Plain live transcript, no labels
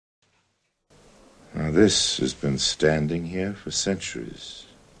Now this has been standing here for centuries.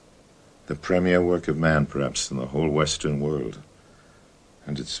 The premier work of man, perhaps, in the whole Western world.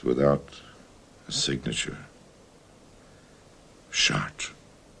 And it's without a signature. Chartres.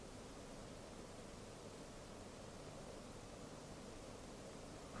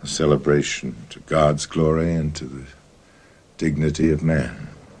 A celebration to God's glory and to the dignity of man.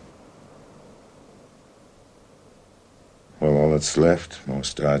 Well, all that's left,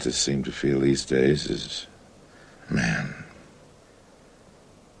 most artists seem to feel these days, is man.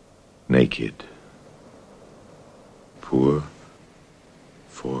 Naked. Poor,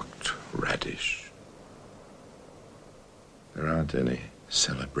 forked radish. There aren't any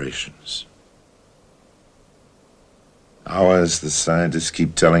celebrations. Ours, the scientists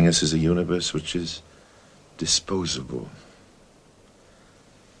keep telling us, is a universe which is disposable.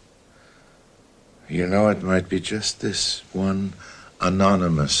 You know, it might be just this one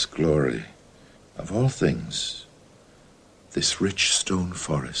anonymous glory. Of all things, this rich stone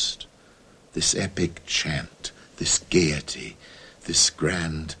forest, this epic chant, this gaiety, this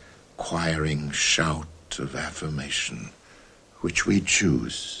grand choiring shout of affirmation, which we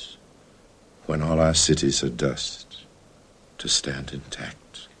choose, when all our cities are dust, to stand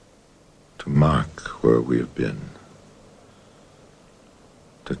intact, to mark where we have been,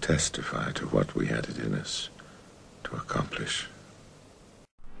 to testify to what we had it in us to accomplish.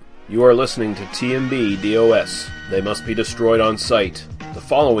 You are listening to TMB DOS. They must be destroyed on sight. The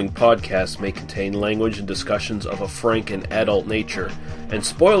following podcast may contain language and discussions of a frank and adult nature, and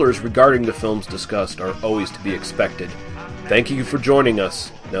spoilers regarding the films discussed are always to be expected. Thank you for joining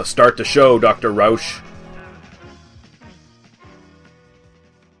us. Now start the show, Dr. Rausch.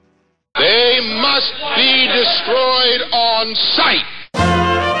 They must be destroyed on sight.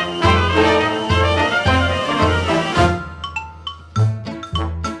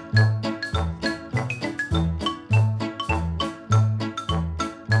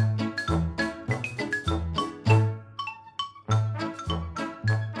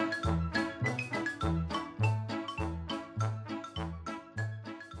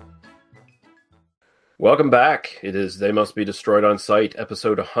 Welcome back. It is They Must Be Destroyed on Sight,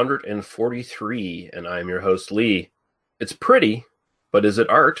 episode 143, and I'm your host, Lee. It's pretty, but is it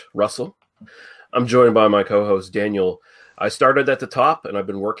art, Russell? I'm joined by my co-host, Daniel. I started at the top, and I've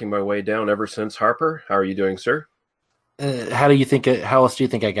been working my way down ever since. Harper, how are you doing, sir? How else do you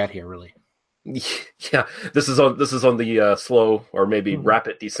think I got here, really? Yeah, this is on the slow or maybe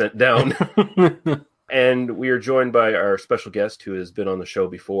rapid descent down. And we are joined by our special guest who has been on the show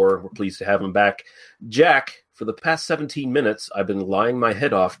before. We're pleased to have him back. Jack, for the past 17 minutes, I've been lying my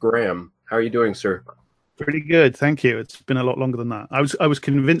head off Graham. How are you doing, sir? Pretty good, thank you. It's been a lot longer than that. I was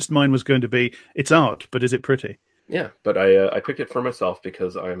convinced mine was going to be, it's art, but is it pretty? Yeah, but I picked it for myself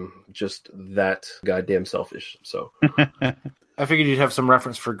because I'm just that goddamn selfish. So I figured you'd have some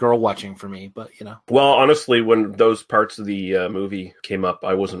reference for girl watching for me, but you know. Well, honestly, when those parts of the movie came up,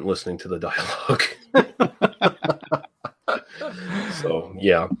 I wasn't listening to the dialogue. So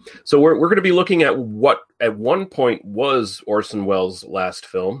yeah, so we're going to be looking at what at one point was Orson Welles' last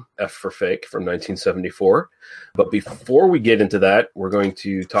film, F for Fake, from 1974. But before we get into that, we're going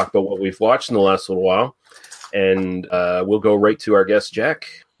to talk about what we've watched in the last little while, and we'll go right to our guest, Jack.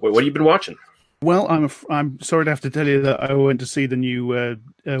 What have you been watching? Well, I'm sorry to have to tell you that I went to see the new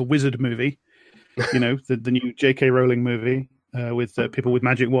Wizard movie. You know, the new J.K. Rowling movie. With people with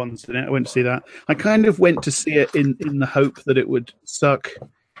magic wands in it. I went to see that. I kind of went to see it in the hope that it would suck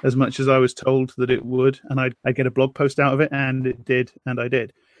as much as I was told that it would, and I'd get a blog post out of it, and it did, and I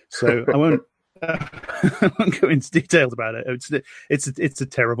did. So I won't go into details about it. It's a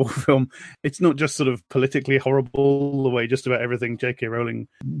terrible film. It's not just sort of politically horrible the way just about everything J.K. Rowling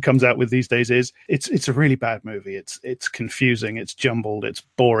comes out with these days is. It's a really bad movie. It's confusing. It's jumbled. It's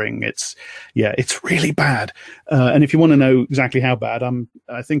boring. It's really bad. And if you want to know exactly how bad,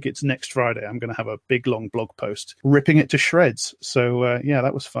 I think it's next Friday. I'm going to have a big long blog post ripping it to shreds. So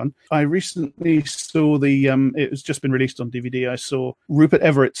that was fun. I recently saw it was just been released on DVD. I saw Rupert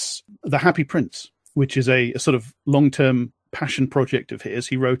Everett's The Happy Prince, which is a sort of long-term passion project of his.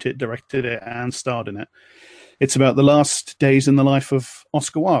 He wrote it, directed it, and starred in it. It's about the last days in the life of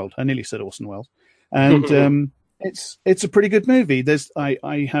Oscar Wilde. I nearly said Orson Welles. And it's a pretty good movie.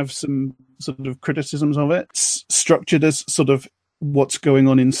 I have some sort of criticisms of it. It's structured as sort of what's going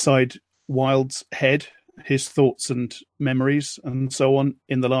on inside Wilde's head, his thoughts and memories and so on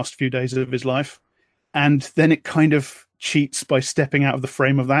in the last few days of his life. And then it kind of cheats by stepping out of the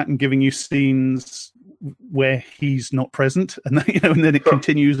frame of that and giving you scenes where he's not present, and that, and then it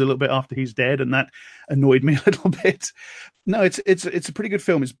continues a little bit after he's dead, and that annoyed me a little bit. No, it's a pretty good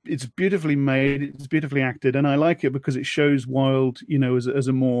film. It's beautifully made, it's beautifully acted, and I like it because it shows Wilde, as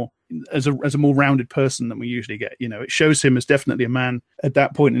a more rounded person than we usually get. It shows him as definitely a man at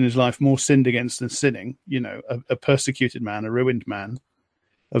that point in his life more sinned against than sinning. A persecuted man, a ruined man,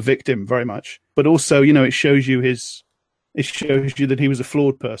 a victim very much, but also it shows you that he was a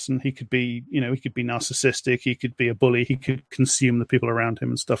flawed person. He could be, he could be narcissistic. He could be a bully. He could consume the people around him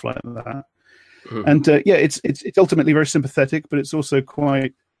and stuff like that. Mm-hmm. And it's ultimately very sympathetic, but it's also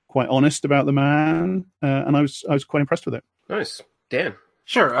quite honest about the man. And I was quite impressed with it. Nice, Dan.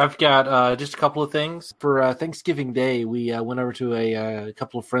 Sure, I've got just a couple of things. For Thanksgiving Day, we went over to a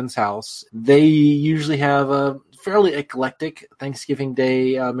couple of friends' house. They usually have a fairly eclectic Thanksgiving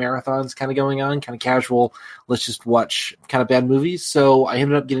Day marathons kind of going on, kind of casual. Let's just watch kind of bad movies. So I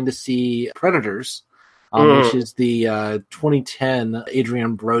ended up getting to see Predators, which is the 2010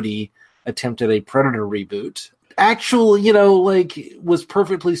 Adrian Brody attempt at a Predator reboot. Actual, was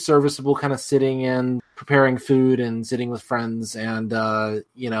perfectly serviceable, kind of sitting and preparing food and sitting with friends and,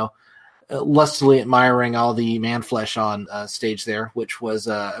 lustily admiring all the man flesh on stage there, which was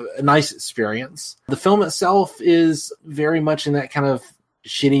a nice experience. The film itself is very much in that kind of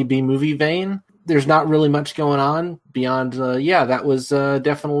shitty B-movie vein. There's not really much going on beyond, that was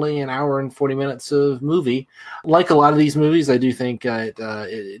definitely an hour and 40 minutes of movie. Like a lot of these movies, I do think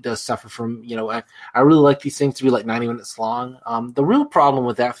it does suffer from, I really like these things to be like 90 minutes long. The real problem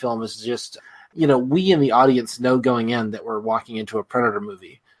with that film is just, we in the audience know going in that we're walking into a Predator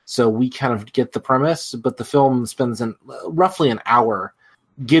movie. So we kind of get the premise, but the film spends roughly an hour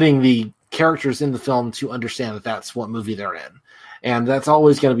getting the characters in the film to understand that that's what movie they're in. And that's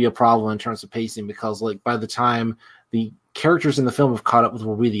always going to be a problem in terms of pacing because, by the time the characters in the film have caught up with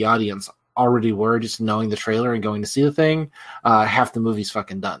where we, the audience, already were just knowing the trailer and going to see the thing, half the movie's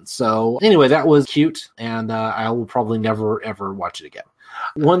fucking done. So anyway, that was cute, and I will probably never, ever watch it again.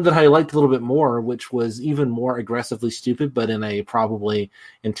 One that I liked a little bit more, which was even more aggressively stupid, but in a probably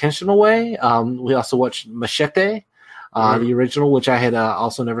intentional way. We also watched Machete, the original, which I had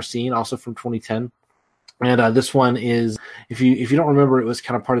also never seen, also from 2010. And this one is, if you don't remember, it was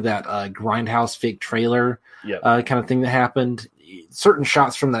kind of part of that Grindhouse fake trailer kind of thing that happened. Certain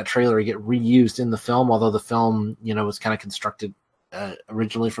shots from that trailer get reused in the film, although the film, was kind of constructed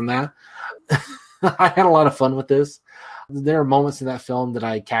originally from that. I had a lot of fun with this. There are moments in that film that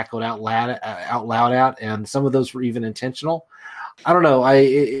I cackled out loud at, and some of those were even intentional. I don't know.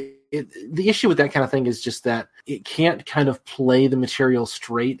 The issue with that kind of thing is just that it can't kind of play the material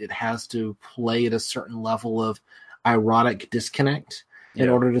straight. It has to play at a certain level of ironic disconnect in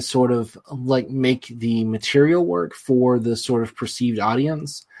order to sort of make the material work for the sort of perceived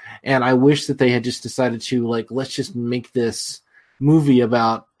audience. And I wish that they had just decided to let's just make this movie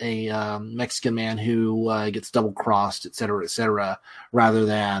about a Mexican man who gets double crossed, et cetera, rather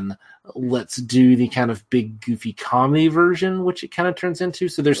than let's do the kind of big goofy comedy version, which it kind of turns into.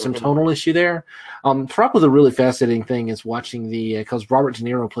 So there's some tonal issue there. Probably the really fascinating thing is watching because Robert De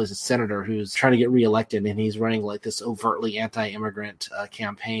Niro plays a senator who's trying to get reelected, and he's running this overtly anti-immigrant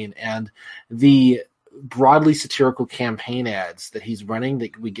campaign, and the broadly satirical campaign ads that he's running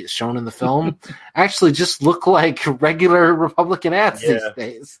that we get shown in the film actually just look like regular Republican ads these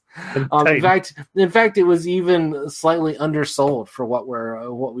days. In fact, it was even slightly undersold for what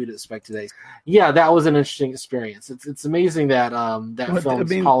we'd expect today. Yeah, that was an interesting experience. It's amazing that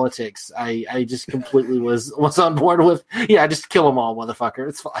film's politics. I just completely was on board with. Yeah, just kill them all, motherfucker.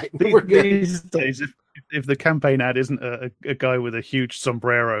 It's fine. These days, if the campaign ad isn't a guy with a huge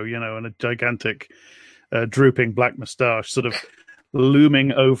sombrero, and a gigantic drooping black mustache, sort of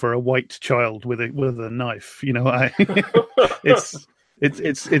looming over a white child with a knife, it's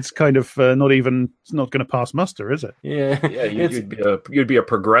kind of it's not going to pass muster, is it? Yeah, you'd be a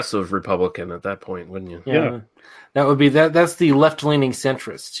progressive Republican at that point, wouldn't you? Yeah. That would be that's the left leaning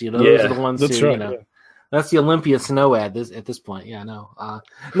centrists. Those are the ones that's who right, That's the Olympia Snow ad at this point. Yeah, no.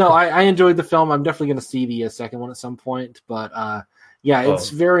 I enjoyed the film. I'm definitely going to see the second one at some point. But it's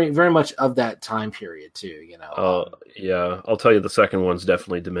very, very much of that time period too. I'll tell you, the second one's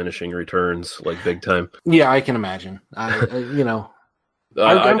definitely diminishing returns, big time. Yeah, I can imagine. I'm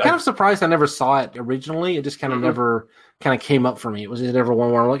kind of surprised I never saw it originally. It just kind of never kind of came up for me. It was never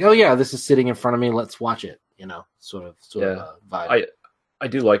one where I'm like, oh yeah, this is sitting in front of me. Let's watch it. Sort of vibe. I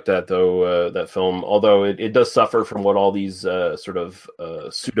do like that, though, that film, although it does suffer from what all these sort of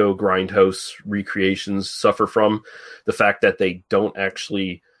pseudo grindhouse recreations suffer from, the fact that they don't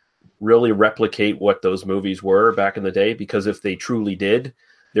actually really replicate what those movies were back in the day, because if they truly did,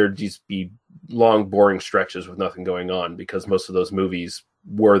 there'd just be long, boring stretches with nothing going on, because most of those movies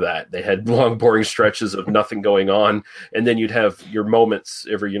were that. They had long, boring stretches of nothing going on, and then you'd have your moments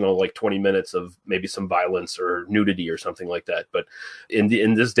every, like 20 minutes of maybe some violence or nudity or something like that. But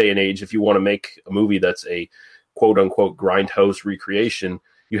in this day and age, if you want to make a movie that's a quote-unquote grindhouse recreation,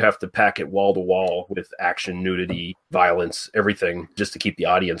 you have to pack it wall to wall with action, nudity, violence, everything, just to keep the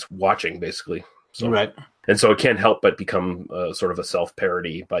audience watching, basically. So, right. And so it can't help but become sort of a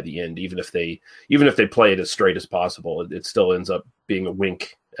self-parody by the end. Even if they play it as straight as possible, it still ends up being a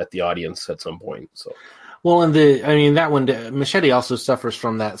wink at the audience at some point. So. Well, that one, Machete also suffers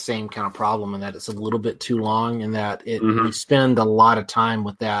from that same kind of problem, in that it's a little bit too long, and that we spend a lot of time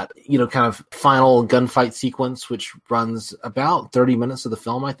with that, kind of final gunfight sequence, which runs about 30 minutes of the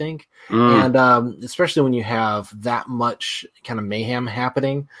film, I think. And especially when you have that much kind of mayhem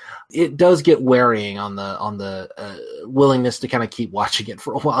happening, it does get wearying on the willingness to kind of keep watching it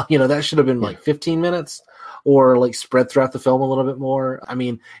for a while. That should have been like 15 minutes. Or like spread throughout the film a little bit more. I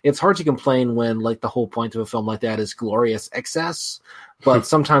mean, it's hard to complain when like the whole point of a film like that is glorious excess, but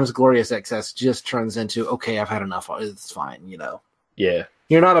sometimes glorious excess just turns into, okay, I've had enough. It's fine, Yeah.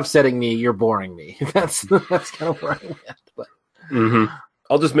 You're not upsetting me. You're boring me. That's kind of where I went. But.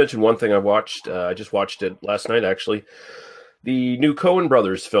 I'll just mention one thing I watched. I just watched it last night, actually. The new Coen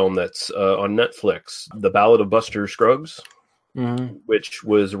Brothers film that's on Netflix, The Ballad of Buster Scruggs. Which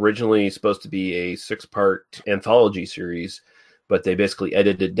was originally supposed to be a 6-part anthology series, but they basically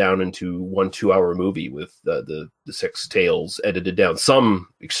edited down into 1 2-hour movie with the 6 tales edited down, some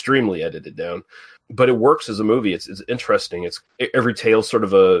extremely edited down. But it works as a movie. It's interesting. It's every tale sort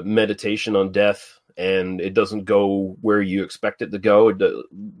of a meditation on death, and it doesn't go where you expect it to go.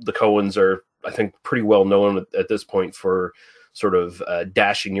 The Coens are, I think, pretty well known at this point for sort of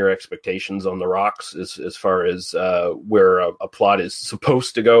dashing your expectations on the rocks as far as where a plot is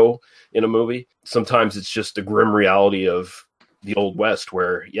supposed to go in a movie. Sometimes it's just the grim reality of the Old West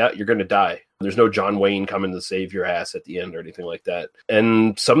where, you're going to die. There's no John Wayne coming to save your ass at the end or anything like that.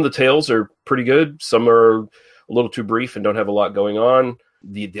 And some of the tales are pretty good. Some are a little too brief and don't have a lot going on.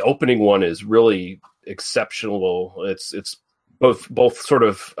 The opening one is really exceptional. It's both sort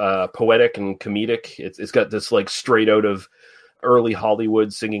of poetic and comedic. It's got this like straight out of early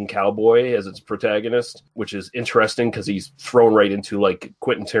Hollywood singing cowboy as its protagonist, which is interesting because he's thrown right into like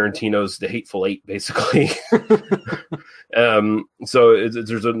Quentin Tarantino's The Hateful Eight, basically. So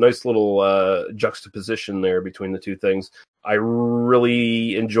there's a nice little juxtaposition there between the two things. I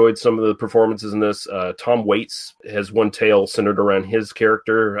really enjoyed some of the performances in this. Tom Waits has one tale centered around his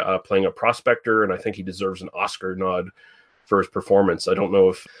character playing a prospector, and I think he deserves an Oscar nod for his performance. I don't know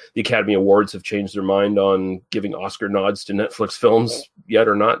if the Academy Awards have changed their mind on giving Oscar nods to Netflix films yet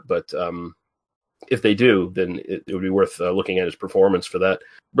or not, but if they do, then it would be worth looking at his performance for that.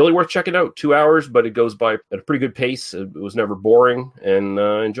 Really worth checking out. 2 hours, but it goes by at a pretty good pace. It was never boring, and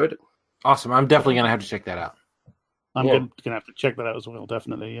enjoyed it. Awesome. I'm definitely going to have to check that out. I'm going to have to check that out as well,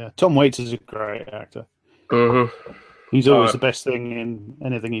 definitely, yeah. Tom Waits is a great actor. He's always the best thing in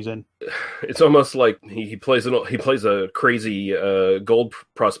anything he's in. It's almost like he plays a crazy gold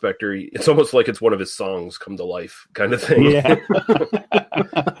prospector. It's almost like it's one of his songs come to life, kind of thing. Yeah.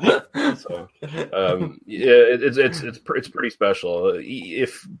 So, it's pretty special.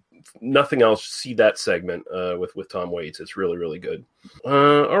 If nothing else, see that segment with Tom Waits. It's really, really good.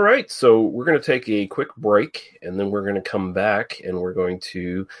 All right, so we're going to take a quick break, and then we're going to come back, and we're going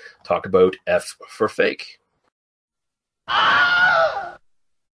to talk about F for Fake.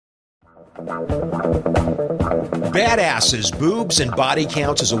 Badasses, Boobs, and Body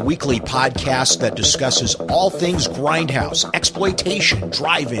Counts is a weekly podcast that discusses all things grindhouse, exploitation,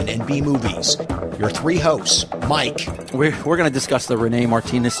 drive-in, and B-movies. Your 3 hosts, Mike. We're going to discuss the Rene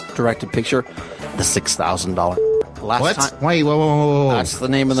Martinez directed picture, The $6,000. Wait, whoa. That's the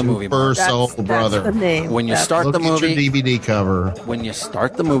name of the movie. Super Soul Brother. That's the name. When you start the movie, look at your DVD cover. When you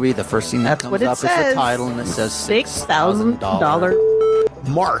start the movie, the first thing that comes up is the title, and it says $6,000.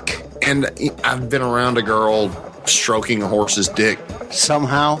 Mark. And I've been around a girl stroking a horse's dick.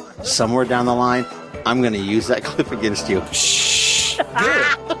 Somehow, somewhere down the line, I'm going to use that clip against you. Shh.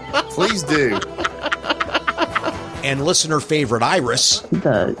 Please do. And listener favorite Iris.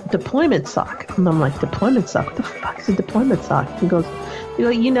 The deployment sock. And I'm like, deployment sock? What the fuck is a deployment sock? He goes,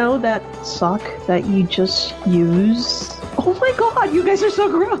 you know that sock that you just use? Oh my God, you guys are so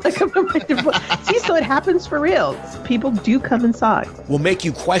gross. See, so it happens for real. People do come in socks. We'll make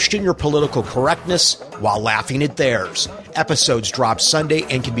you question your political correctness while laughing at theirs. Episodes drop Sunday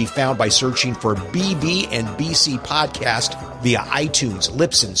and can be found by searching for BB and BC Podcast via iTunes,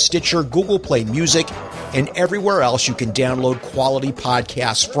 Libsyn, Stitcher, Google Play Music, and everywhere else you can download quality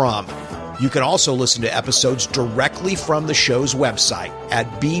podcasts from. You can also listen to episodes directly from the show's website at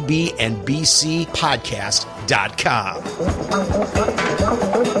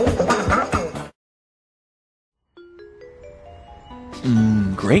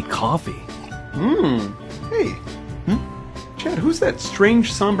bbnbcpodcast.com. Great coffee. Hey. Chad, who's that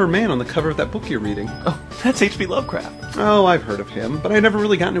strange, somber man on the cover of that book you're reading? Oh, that's H.P. Lovecraft. Oh, I've heard of him, but I never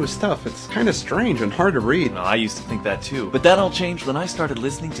really got into his stuff. It's kind of strange and hard to read. I used to think that too, but that all changed when I started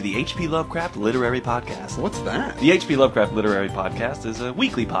listening to the H.P. Lovecraft Literary Podcast. What's that? The H.P. Lovecraft Literary Podcast is a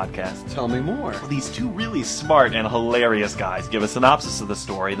weekly podcast. Tell me more. These two really smart and hilarious guys give a synopsis of the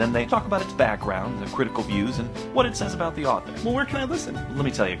story, then they talk about its background, the critical views, and what it says about the author. Well, where can I listen? Let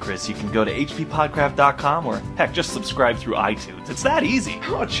me tell you, Chris, you can go to hppodcraft.com or, heck, just subscribe through iTunes. It's that easy.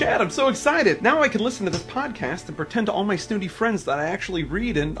 Oh, Chad, I'm so excited. Now I can listen to this podcast and pretend to all my snooty friends that I actually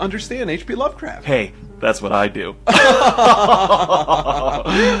read and understand H.P. Lovecraft. Hey, that's what I do. Oh,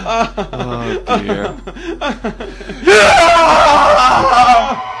 dear.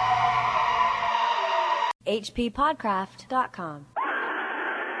 hppodcraft.com.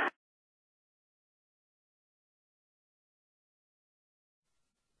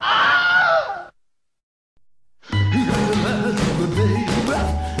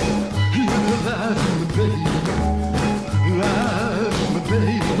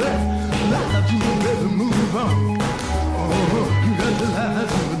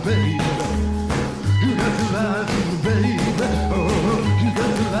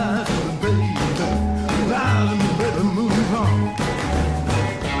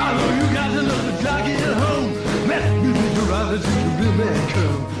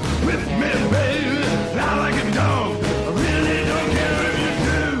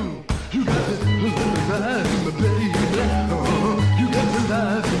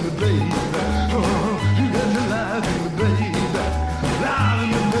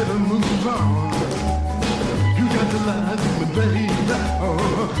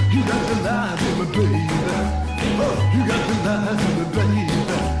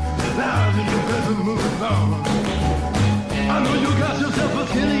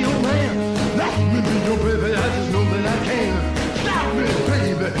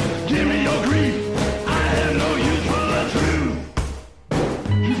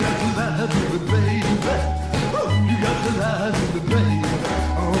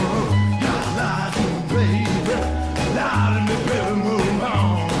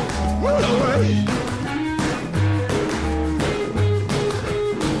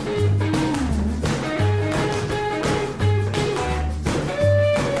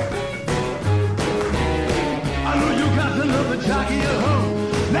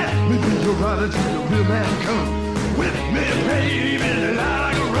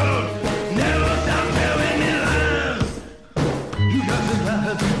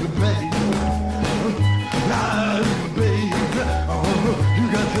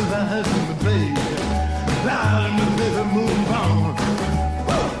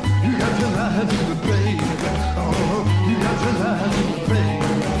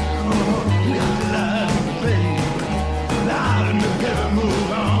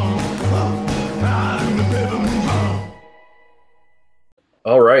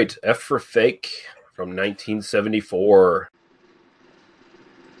 All right, F for Fake from 1974.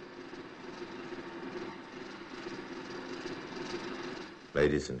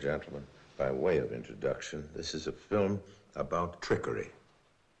 Ladies and gentlemen, by way of introduction, this is a film about trickery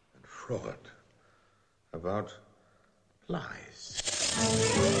and fraud, about lies.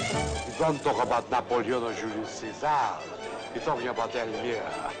 You don't talk about Napoleon or Julius Caesar. You're talking about Elmire.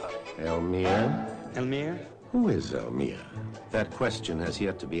 Elmire? Elmire? Who is Elmire? That question has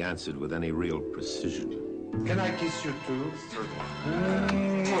yet to be answered with any real precision. Can I kiss you too?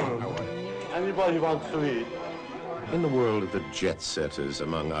 Anybody wants to eat? In the world of the jet-setters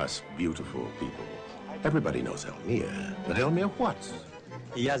among us beautiful people, everybody knows Elmire. But Elmire what?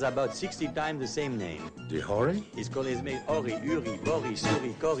 He has about 60 times the same name. Dihori? His called his name Ori, Uri, Bori,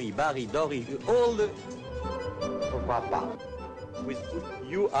 Suri, Kori, Bari, Dori, all the... Papa. With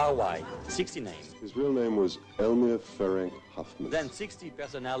U-R-Y, 60 names. His real name was Elmire Ferenc Huffman. Then 60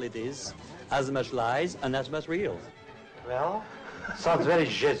 personalities, as much lies and as much real. Well, sounds very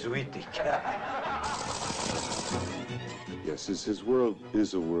Jesuitic. Yes, his world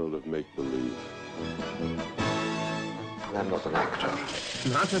is a world of make-believe. I'm not an actor.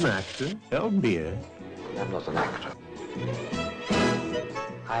 Not an actor? Elmire? I'm not an actor.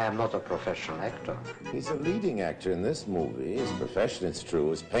 I am not a professional actor. He's a leading actor in this movie. His profession, it's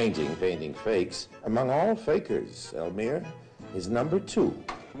true, is painting fakes. Among all fakers, Elmire is number 2.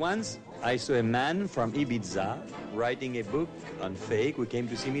 Once, I saw a man from Ibiza writing a book on fake who came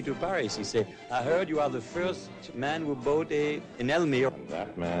to see me to Paris. He said, I heard you are the first man who bought an Elmire.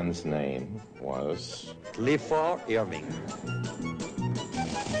 That man's name was Clifford Irving.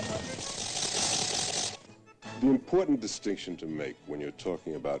 The important distinction to make when you're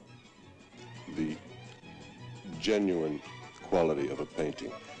talking about the genuine quality of a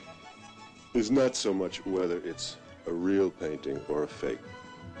painting is not so much whether it's a real painting or a fake.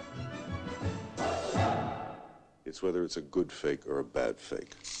 It's whether it's a good fake or a bad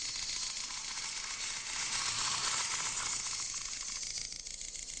fake.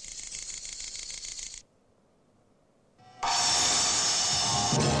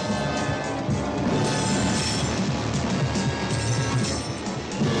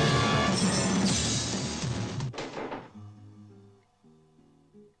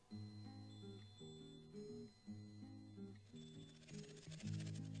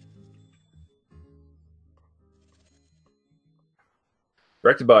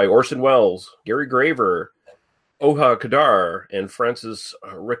 Directed by Orson Welles, Gary Graver, Oha Kadar, and Francis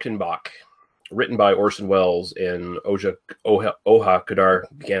Rickenbach. Written by Orson Welles and Oha Kadar.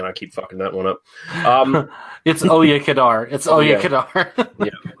 Again, I keep fucking that one up. It's Oya Kadar. It's Oya Kadar.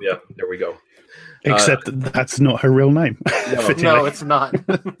 yeah, there we go. Except that's not her real name. No, it's not.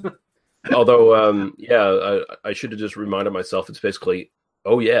 Although, I should have just reminded myself it's basically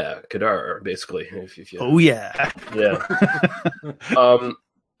oh yeah, Kadar, basically. If you, oh yeah. Yeah.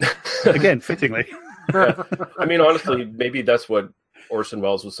 Again, fittingly. Yeah. I mean, honestly, maybe that's what Orson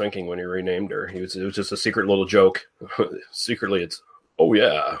Welles was thinking when he renamed her. It was just a secret little joke. Secretly, it's oh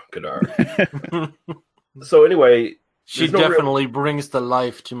yeah, Kadar. So anyway, she definitely brings the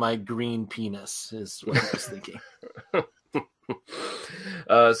life to my green penis, is what I was thinking.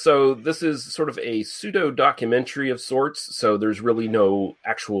 So this is sort of a pseudo-documentary of sorts, so there's really no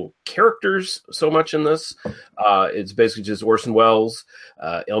actual characters so much in this. It's basically just Orson Welles,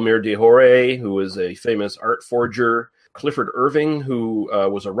 Elmire de Horé, who was a famous art forger, Clifford Irving, who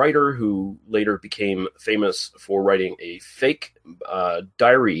was a writer who later became famous for writing a fake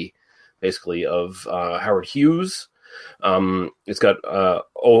diary, basically, of Howard Hughes. It's got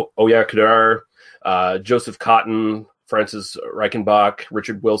Oya Kadar, Joseph Cotton, Francis Reichenbach,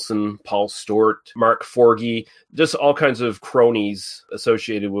 Richard Wilson, Paul Stewart, Mark Forgey, just all kinds of cronies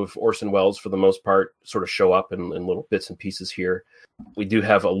associated with Orson Welles for the most part sort of show up in little bits and pieces here. We do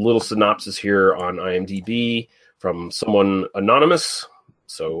have a little synopsis here on IMDb from someone anonymous,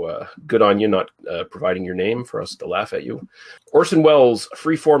 so good on you not providing your name for us to laugh at you. Orson Welles'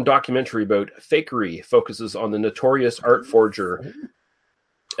 freeform documentary about fakery focuses on the notorious art forger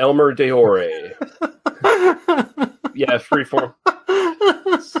Elmire de Horé. Yeah, freeform.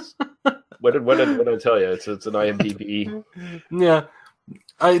 What did I tell you? It's an IMDb. Yeah.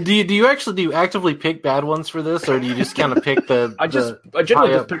 Do you actively pick bad ones for this, or do you just kind of pick the? I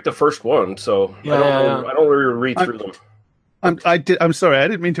generally just pick the first one, so I don't really read through them. I'm sorry, I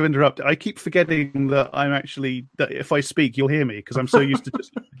didn't mean to interrupt. I keep forgetting that that if I speak, you'll hear me because I'm so used to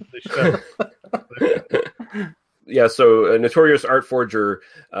just the show. Yeah, so a notorious art forger,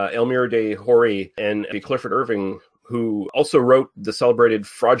 Elmire de Horé, and Clifford Irving, who also wrote the celebrated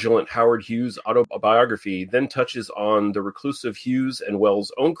fraudulent Howard Hughes autobiography, then touches on the reclusive Hughes and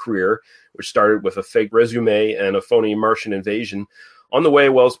Welles' own career, which started with a fake resume and a phony Martian invasion. On the way,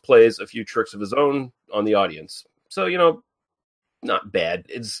 Welles plays a few tricks of his own on the audience. So, not bad.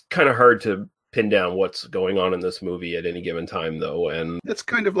 It's kind of hard to pin down what's going on in this movie at any given time, though. And it's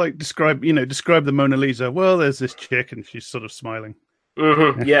kind of like describe the Mona Lisa. Well, there's this chick and she's sort of smiling.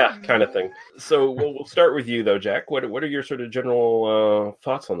 Mm-hmm. Yeah, kind of thing. So we'll start with you, though, Jack. What are your sort of general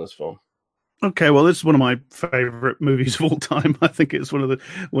thoughts on this film? Okay, well, this is one of my favorite movies of all time. I think it's one of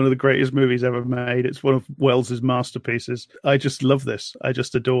the greatest movies ever made. It's one of Welles's masterpieces. I just love this. I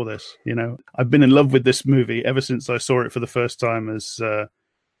just adore this. I've been in love with this movie ever since I saw it for the first time. As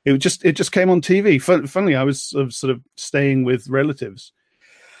it just came on TV. Funnily, I was sort of staying with relatives,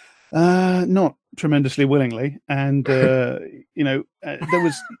 not tremendously willingly, and I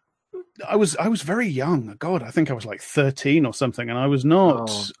was very young. God, I think I was like 13 or something, and I was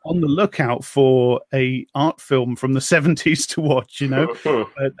not on the lookout for a art film from the 70s to watch,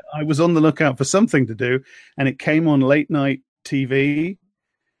 but I was on the lookout for something to do, and it came on late night TV,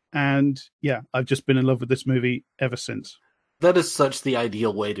 and yeah, I've just been in love with this movie ever since. That is such the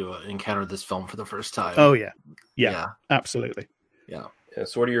ideal way to encounter this film for the first time. Oh, yeah, absolutely. Yeah.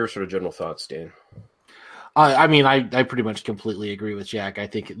 So what are your sort of general thoughts, Dan? I pretty much completely agree with Jack. I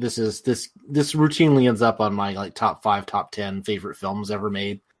think this routinely ends up on my top 5, top 10 favorite films ever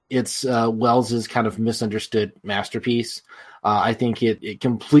made. It's Welles's kind of misunderstood masterpiece. I think it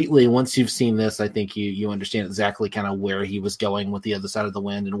completely, once you've seen this, I think you understand exactly kind of where he was going with The Other Side of the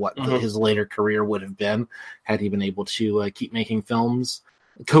Wind and what his later career would have been had he been able to keep making films.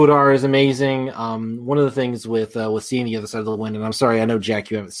 Kodar is amazing. One of the things with seeing The Other Side of the Wind, and I'm sorry, I know, Jack,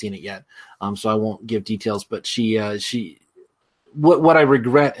 you haven't seen it yet, so I won't give details, but what I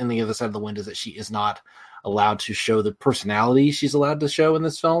regret in The Other Side of the Wind is that she is not allowed to show the personality she's allowed to show in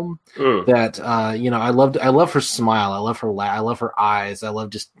this film. That I love her smile, I love her laugh, I love her eyes, I love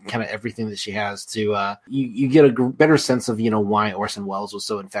just kind of everything that she has to you get a better sense of why Orson Welles was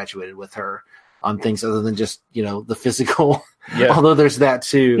so infatuated with her on things other than just the physical. Although there's that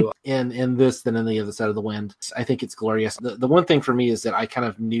too in this than in The Other Side of the Wind. I think it's glorious. The one thing for me is that I kind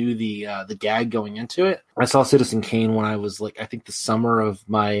of knew the gag going into it. I saw Citizen Kane when I was I think the summer of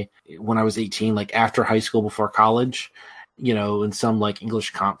when I was 18, after high school before college, in some English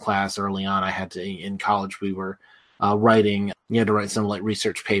comp class early on. I had to, in college we were writing, you had to write some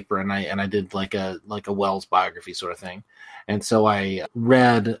research paper, and I did a Welles biography sort of thing. And so I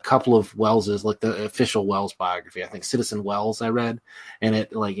read a couple of Wells's, the official Welles biography. I think Citizen Welles I read, and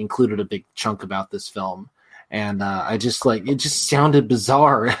it included a big chunk about this film. And I just it just sounded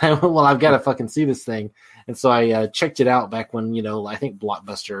bizarre. Well, I've got to fucking see this thing. And so I checked it out back when, I think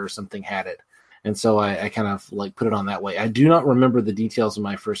Blockbuster or something had it. And so I kind of put it on that way. I do not remember the details of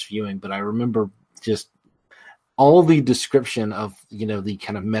my first viewing, but I remember just all the description of, the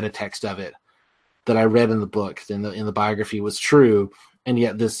kind of meta text of it that I read in the book, in the biography, was true, and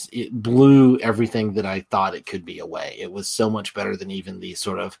yet it blew everything that I thought it could be away. It was so much better than even the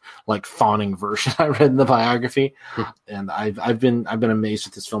sort of fawning version I read in the biography, and I've been amazed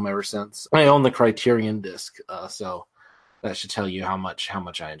with this film ever since. I own the Criterion disc, so that should tell you how much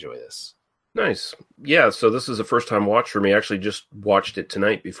I enjoy this. Nice. Yeah, so this is a first-time watch for me. I actually just watched it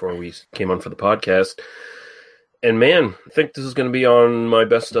tonight before we came on for the podcast. And man, I think this is going to be on my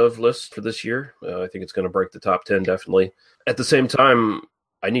best of list for this year. I think it's going to break the top 10, definitely. At the same time,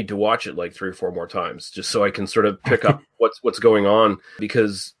 I need to watch it 3 or 4 more times just so I can sort of pick up what's going on.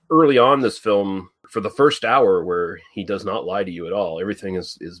 Because early on this film, for the first hour, where he does not lie to you at all, everything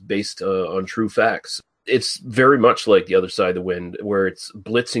is based on true facts. It's very much like The Other Side of the Wind, where it's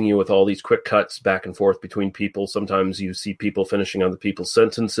blitzing you with all these quick cuts back and forth between people. Sometimes you see people finishing other people's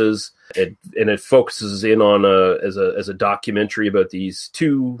sentences, and it focuses in on as a documentary about these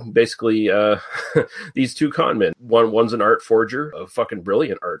two, basically these two con men. One's an art forger, a fucking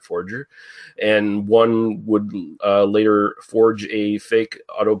brilliant art forger, and one would later forge a fake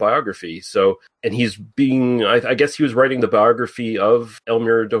autobiography. And he's I guess he was writing the biography of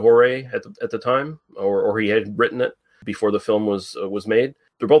Elmer Dehore at the time, or he had written it before the film was made.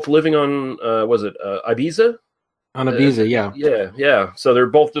 They're both living on, Ibiza? On Ibiza, yeah. Yeah. So they're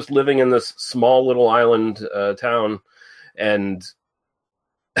both just living in this small little island town, and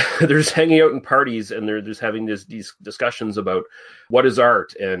they're just hanging out in parties, and they're just having these discussions about what is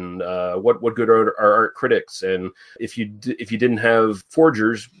art, and what good are art critics, and if you didn't have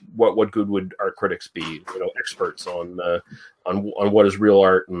forgers, what good would art critics be? Experts on what is real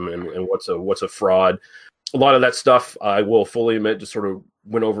art and what's a fraud. A lot of that stuff, I will fully admit, just sort of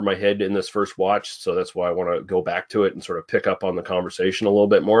went over my head in this first watch, so that's why I want to go back to it and sort of pick up on the conversation a little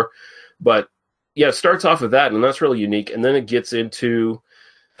bit more. But yeah, it starts off with that, and that's really unique, and then it gets into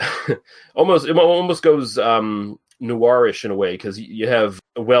it almost goes noirish in a way, because you have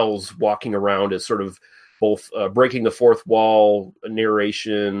Welles walking around as sort of both breaking the fourth wall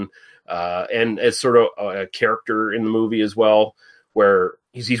narration, and as sort of a character in the movie as well, where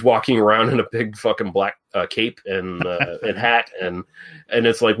he's walking around in a big fucking black cape and hat, and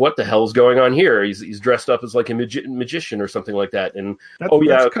it's like, what the hell's going on here? He's dressed up as a magician or something like that, and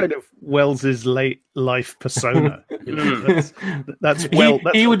that's kind of Wells's late life persona. That's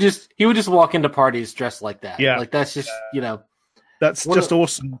he would just walk into parties dressed like that. Yeah, that's just that's just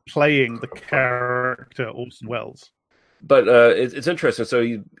Orson playing the character Orson Welles. But it's interesting.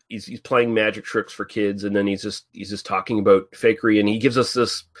 So he's playing magic tricks for kids, and then he's just talking about fakery, and he gives us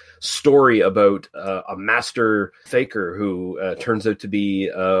this story about a master faker who turns out to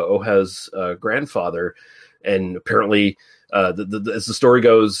be Oha's grandfather, and apparently, as the story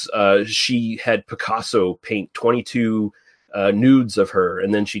goes, she had Picasso paint 22 nudes of her,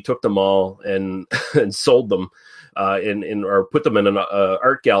 and then she took them all and sold them or put them in an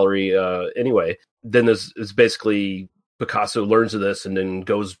art gallery. Anyway, then this is basically. Picasso learns of this and then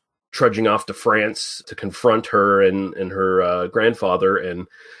goes trudging off to France to confront her and her grandfather, and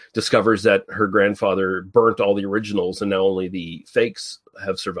discovers that her grandfather burnt all the originals and now only the fakes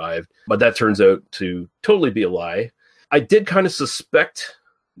have survived. But that turns out to totally be a lie. I did kind of suspect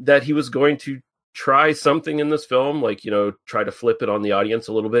that he was going to try something in this film, like, try to flip it on the audience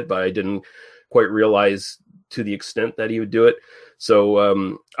a little bit, but I didn't quite realize to the extent that he would do it. So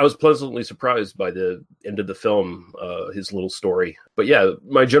I was pleasantly surprised by the end of the film, his little story. But yeah,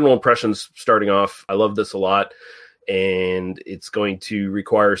 my general impressions starting off, I love this a lot, and it's going to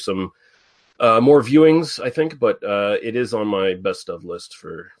require some more viewings, I think, but it is on my best of list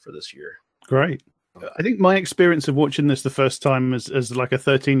for this year. Great. I think my experience of watching this the first time as like a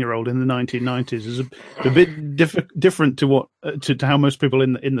 13-year-old in the 1990s is a bit different to what to how most people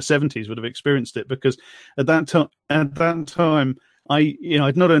in the 70s would have experienced it, because at that time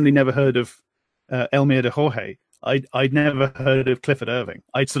I'd not only never heard of Elmer de Jorge, I'd never heard of Clifford Irving.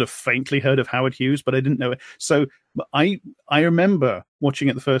 I'd sort of faintly heard of Howard Hughes, but I didn't know it. So I remember watching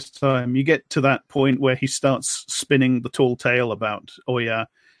it the first time. You get to that point where he starts spinning the tall tale about Oya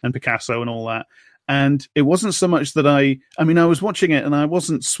and Picasso and all that. And it wasn't so much that I was watching it and I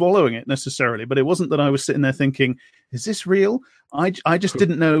wasn't swallowing it necessarily, but it wasn't that I was sitting there thinking, is this real? I just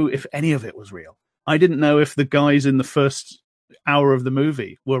didn't know if any of it was real. I didn't know if the guys in the first hour of the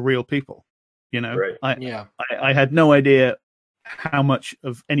movie were real people. Right. I had no idea how much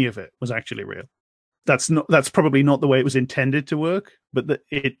of any of it was actually real. That's probably not the way it was intended to work, but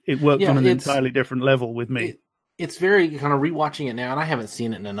it worked on an entirely different level with me. It's very kind of rewatching it now, and I haven't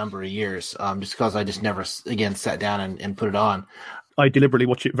seen it in a number of years, just because I just never again sat down and put it on. I deliberately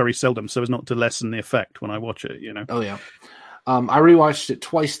watch it very seldom so as not to lessen the effect when I watch it. Oh yeah. I rewatched it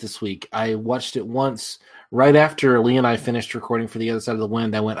twice this week. I watched it once right after Lee and I finished recording for The Other Side of the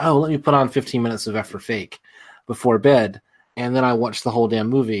Wind. I went, let me put on 15 minutes of F for Fake before bed. And then I watched the whole damn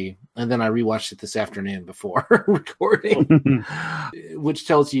movie. And then I rewatched it this afternoon before recording, which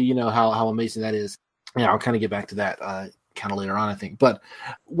tells you, how amazing that is. I'll kind of get back to that kind of later on, I think. But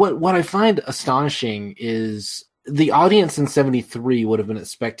what I find astonishing is the audience in 73 would have been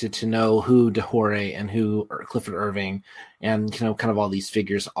expected to know who de Jorge and who Clifford Irving and, kind of all these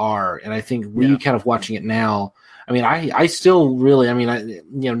figures are. And I think kind of watching it now, I still really,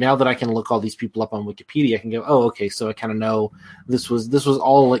 now that I can look all these people up on Wikipedia, I can go, oh, okay, so I kind of know this was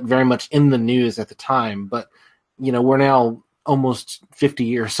all like very much in the news at the time. But, we're now almost 50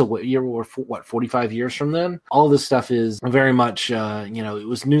 years, so we're 45 years from then. All this stuff is very much, it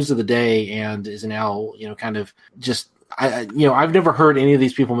was news of the day and is now, kind of just, I've never heard any of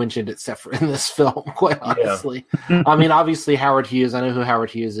these people mentioned except for in this film, quite honestly. Yeah. Obviously Howard Hughes, I know who Howard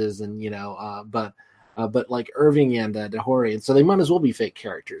Hughes is, and, but like Irving and de Jorge, and so they might as well be fake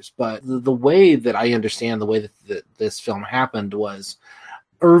characters. But the way that I understand the way that this film happened was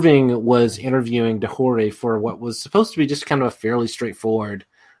Irving was interviewing de Jorge for what was supposed to be just kind of a fairly straightforward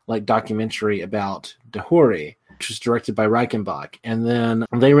like documentary about de Jorge, which was directed by Reichenbach. And then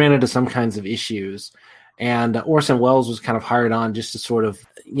they ran into some kinds of issues, and Orson Welles was kind of hired on just to sort of,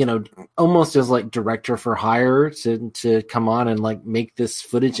 almost as like director for hire to come on and like make this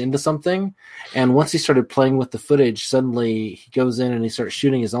footage into something. And once he started playing with the footage, suddenly he goes in and he starts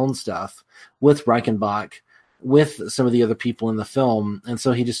shooting his own stuff with Reichenbach, with some of the other people in the film. And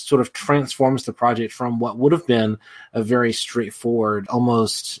so he just sort of transforms the project from what would have been a very straightforward,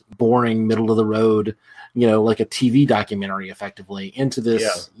 almost boring, middle of the road, like a TV documentary effectively, into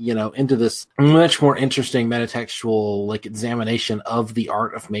this, into this much more interesting metatextual, like examination of the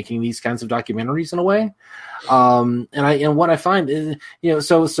art of making these kinds of documentaries in a way. And what I find is,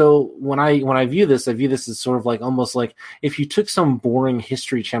 so when I view this as sort of like, almost like if you took some boring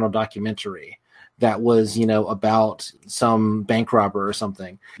History Channel documentary that was, about some bank robber or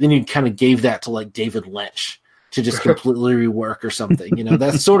something, then you kind of gave that to like David Lynch to just completely rework or something.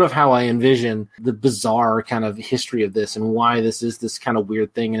 That's sort of how I envision the bizarre kind of history of this and why this is this kind of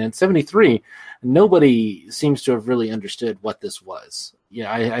weird thing. And in 73, nobody seems to have really understood what this was.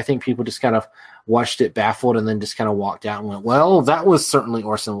 I think people just kind of watched it baffled and then just kind of walked out and went, well, that was certainly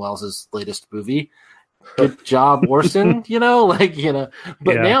Orson Welles' latest movie. Good job, Orson,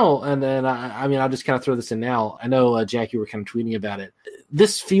 but now, and then I'll just kind of throw this in now. I know, Jack, you were kind of tweeting about it.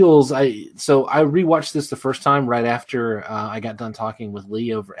 This feels, so I rewatched this the first time right after I got done talking with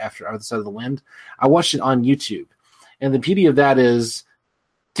Lee after Other Side of the Wind. I watched it on YouTube, and the beauty of that is,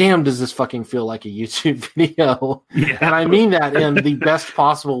 damn, does this fucking feel like a YouTube video? Yeah. And I mean that in the best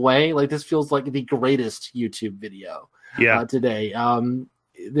possible way. Like, this feels like the greatest YouTube video today.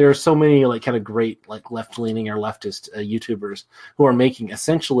 there are so many like kind of great like left-leaning or leftist YouTubers who are making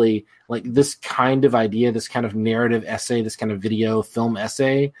essentially like this kind of idea, this kind of narrative essay, this kind of video film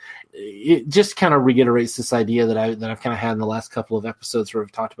essay. It just kind of reiterates this idea that I've kind of had in the last couple of episodes where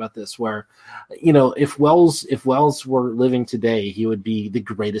we've talked about this, where, you know, if Wells were living today, he would be the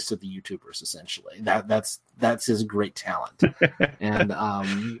greatest of the YouTubers, essentially. That's his great talent. and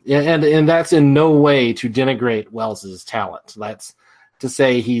that's in no way to denigrate Wells's talent. That's to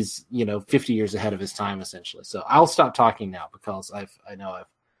say he's, you know, 50 years ahead of his time, essentially. So I'll stop talking now because I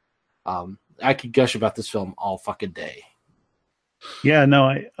could gush about this film all fucking day. Yeah, no,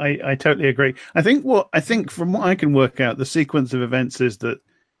 I totally agree. I think from what I can work out, the sequence of events is that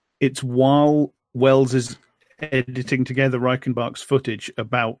it's while Wells is editing together Reichenbach's footage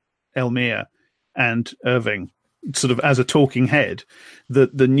about Elmire and Irving, sort of as a talking head,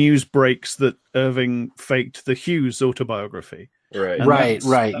 that the news breaks that Irving faked the Hughes autobiography. Right.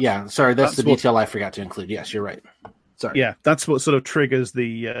 Yeah. Sorry, that's the detail I forgot to include. Yes, you're right. Sorry. Yeah, that's what sort of triggers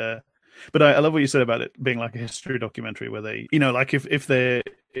the. But I love what you said about it being like a history documentary, where they, you know, like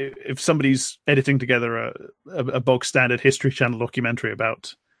if somebody's editing together a bog standard History Channel documentary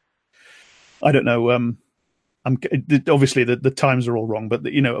about, I don't know, obviously the times are all wrong, but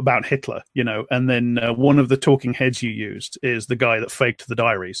you know, about Hitler, you know, and then one of the talking heads you used is the guy that faked the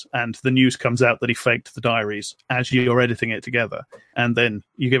diaries, and the news comes out that he faked the diaries as you're editing it together, and then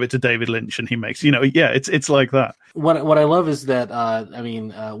you give it to David Lynch and he makes, you know, yeah, it's like that. What I love is that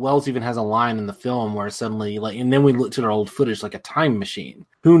Wells even has a line in the film where suddenly, like, and then we looked at our old footage like a time machine.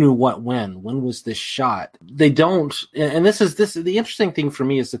 Who knew what when was this shot? They don't, and this the interesting thing for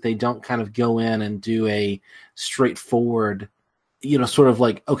me is that they don't kind of go in and do a straightforward, you know, sort of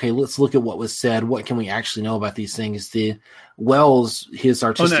like, okay, let's look at what was said. What can we actually know about these things? The Wells, his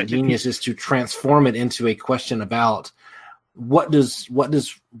artistic genius is to transform it into a question about what does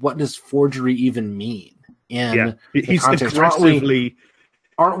forgery even mean? In he's context, aggressively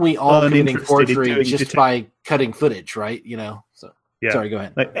aren't we all committing forgery just by cutting footage, right? You know, so yeah. Sorry, go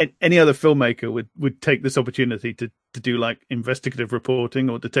ahead. Like any other filmmaker would take this opportunity to do like investigative reporting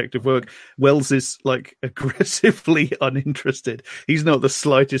or detective work. Wells is like aggressively uninterested. He's not the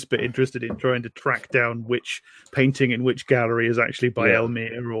slightest bit interested in trying to track down which painting in which gallery is actually by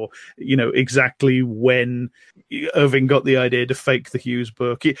Elmire, or, you know, exactly when Irving got the idea to fake the Hughes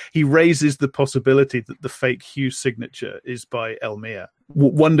book. He raises the possibility that the fake Hughes signature is by Elmire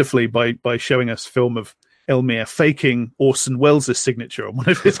wonderfully by showing us film of Elmire faking Orson Welles' signature on one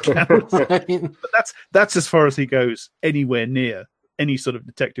of his cameras. But that's as far as he goes anywhere near any sort of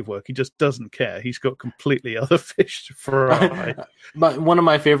detective work. He just doesn't care. He's got completely other fish to fry. But one of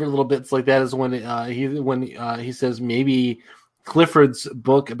my favorite little bits like that is when he says maybe Clifford's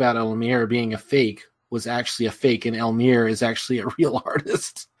book about Elmire being a fake was actually a fake, and Elmire is actually a real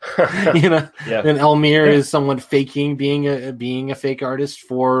artist. You know, and Elmire is someone faking being a fake artist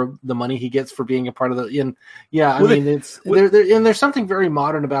for the money he gets for being a part of the. And there's something very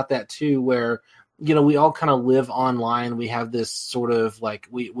modern about that too, where, you know, we all kind of live online. We have this sort of like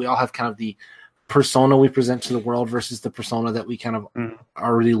we all have kind of the persona we present to the world versus the persona that we kind of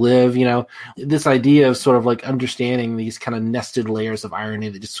already live. You know, this idea of sort of like understanding these kind of nested layers of irony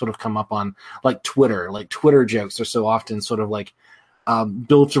that just sort of come up on like Twitter. Like Twitter jokes are so often sort of like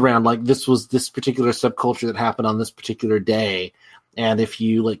built around like this was this particular subculture that happened on this particular day. And if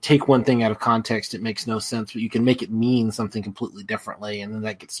you like take one thing out of context, it makes no sense, but you can make it mean something completely differently. And then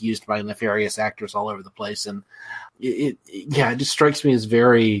that gets used by nefarious actors all over the place. And it just strikes me as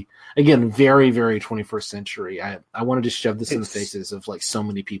very, very, very 21st century. I wanted to shove this in the faces of like so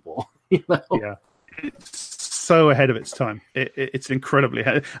many people, you know? Yeah. It's so ahead of its time. It's incredibly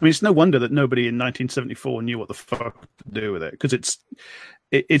ahead. I mean, it's no wonder that nobody in 1974 knew what the fuck to do with it. Because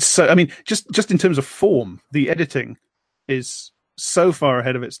it's so, I mean, just in terms of form, the editing is so far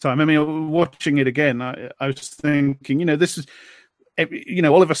ahead of its time. I mean, watching it again, I was thinking, you know, this is, you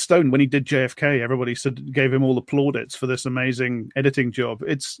know, Oliver Stone, when he did JFK, everybody gave him all the plaudits for this amazing editing job.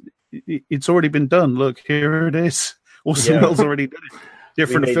 It's already been done. Look, here it is. Orson Welles already did it.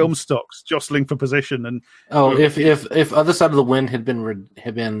 Different film stocks jostling for position, and if Other Side of the Wind had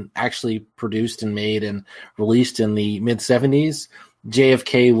been actually produced and made and released in the mid 70s,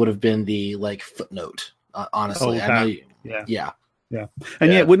 JFK would have been the like footnote. Honestly, Yeah.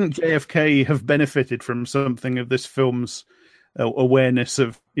 And yet, wouldn't JFK have benefited from something of this film's awareness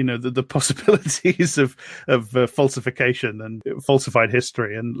of, you know, the possibilities of falsification and falsified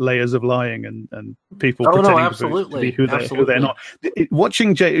history and layers of lying and people pretending to be who they're not.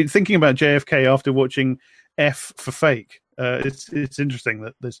 Thinking about JFK after watching F for Fake, it's interesting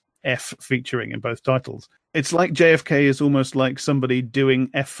that there's F featuring in both titles. It's like JFK is almost like somebody doing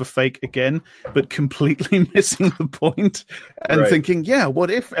F for Fake again, but completely missing the point and thinking, yeah,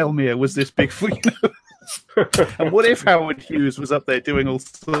 what if Elmire was this big, and what if Howard Hughes was up there doing all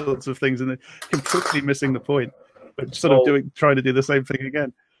sorts of things and completely missing the point, but sort of trying to do the same thing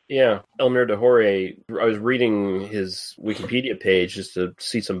again. Yeah, Elmire de Jorge, I was reading his Wikipedia page just to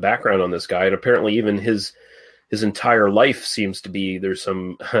see some background on this guy, and apparently even his entire life seems to be, there's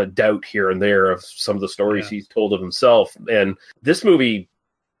some doubt here and there of some of the stories he's told of himself. And this movie,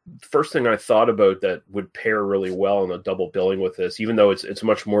 first thing I thought about that would pair really well in a double billing with this, even though it's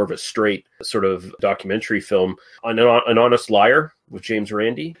much more of a straight sort of documentary film, An Honest Liar with James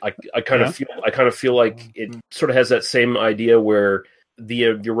Randi. I kind of feel like it sort of has that same idea where the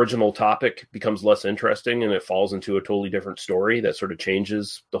original topic becomes less interesting and it falls into a totally different story that sort of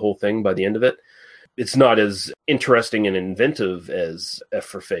changes the whole thing by the end of it. It's not as interesting and inventive as F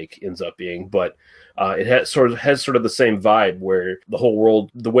for Fake ends up being, but it has sort of the same vibe where the whole world,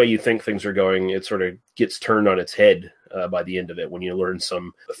 the way you think things are going, it sort of gets turned on its head by the end of it when you learn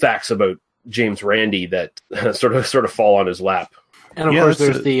some facts about James Randi that sort of fall on his lap. And of course,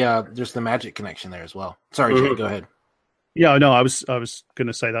 there's the magic connection there as well. Sorry, Jay, go ahead. Yeah, no, I was going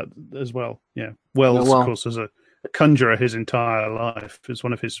to say that as well. Yeah, Wells, of course, as a conjurer his entire life is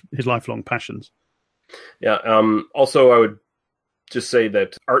one of his lifelong passions. Yeah. Also, I would just say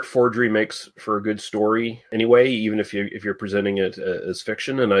that art forgery makes for a good story anyway, even if you're presenting it as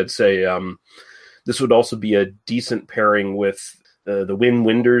fiction. And I'd say this would also be a decent pairing with the Wim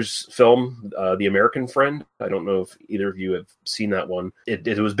Wenders film, The American Friend. I don't know if either of you have seen that one.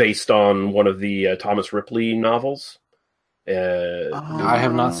 It was based on one of the Thomas Ripley novels. I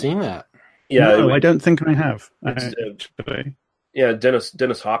have not seen that. Yeah, no, I don't think I have. Yeah,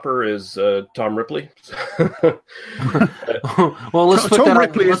 Dennis Hopper is Tom Ripley. Well, let's put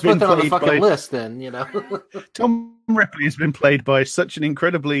that on the fucking list then, you know. Tom Ripley has been played by such an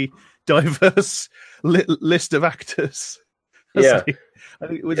incredibly diverse list of actors. Yeah. I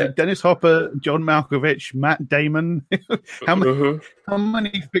think it was Dennis Hopper, John Malkovich, Matt Damon. How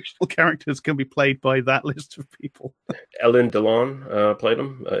many fictional characters can be played by that list of people? Alain Delon played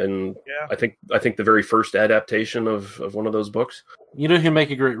him, and I think the very first adaptation of one of those books. You know who'd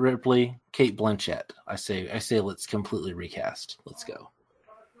make a great Ripley? Cate Blanchett. I say let's completely recast. Let's go.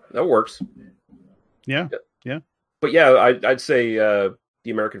 That works. Yeah. But yeah, I'd say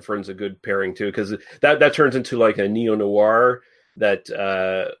The American Friend's a good pairing too, because that turns into like a neo-noir that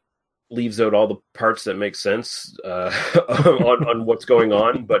leaves out all the parts that make sense on what's going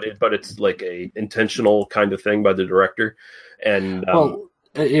on, but it's like a intentional kind of thing by the director. And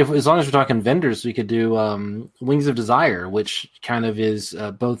as long as we're talking vendors, we could do Wings of Desire, which kind of is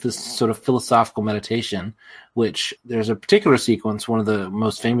both this sort of philosophical meditation, which there's a particular sequence, one of the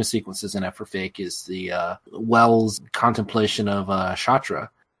most famous sequences in F for Fake is the Wells contemplation of Chatra,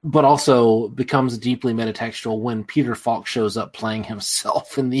 but also becomes deeply metatextual when Peter Falk shows up playing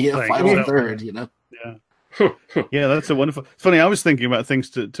himself in the final third, you know? Yeah. Yeah, that's a wonderful. Funny, I was thinking about things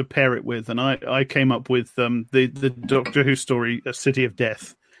to pair it with, and I came up with the Doctor Who story, A City of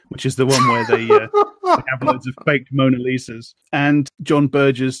Death, which is the one where they have loads of faked Mona Lisas, and John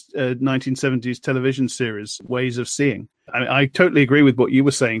Berger's 1970s television series, Ways of Seeing. I totally agree with what you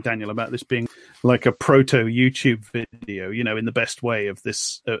were saying, Daniel, about this being like a proto YouTube video, you know, in the best way of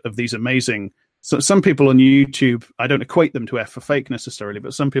this of these amazing. So some people on YouTube, I don't equate them to F for Fake necessarily,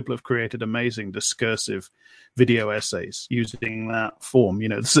 but some people have created amazing discursive video essays using that form, you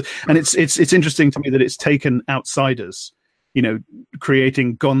know. And it's interesting to me that it's taken outsiders, you know,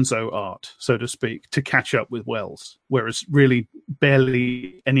 creating gonzo art, so to speak, to catch up with Wells, whereas really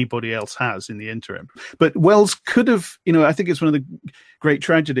barely anybody else has in the interim. But Wells could have, you know, I think it's one of the great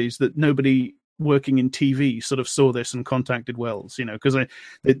tragedies that nobody working in TV sort of saw this and contacted Wells, you know, because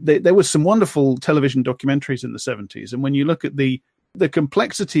there was some wonderful television documentaries in the 70s. And when you look at the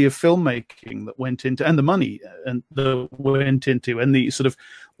complexity of filmmaking that went into, and the money and that went into, and the sort of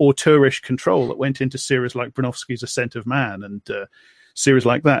auteurish control that went into series like Bronowski's Ascent of Man and series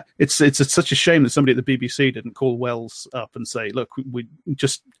like that, it's such a shame that somebody at the BBC didn't call Wells up and say, look, we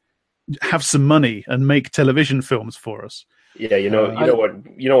just have some money and make television films for us. Yeah, you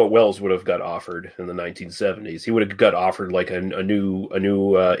know what Wells would have got offered in the 1970s. He would have got offered like a new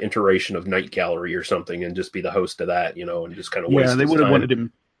iteration of Night Gallery or something, and just be the host of that, you know, and just kind of waste. Yeah, they would have wanted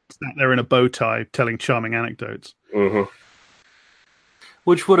him sat there in a bow tie telling charming anecdotes. Mm-hmm.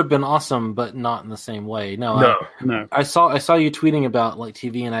 Which would have been awesome, but not in the same way. No. I saw you tweeting about like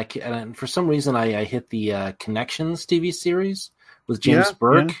TV, and for some reason I hit the Connections TV series with James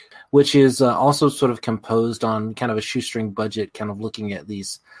Burke, which is also sort of composed on kind of a shoestring budget, kind of looking at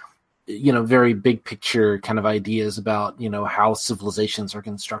these very big picture kind of ideas about, how civilizations are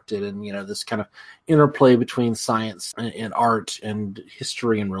constructed, and, this kind of interplay between science and art and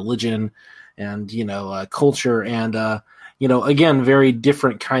history and religion and, culture. And, again, very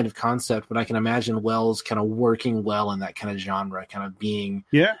different kind of concept, but I can imagine Wells kind of working well in that kind of genre, kind of being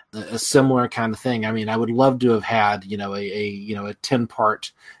a similar kind of thing. I mean, I would love to have had, a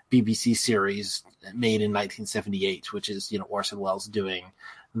 10-part BBC series made in 1978, which is, Orson Welles doing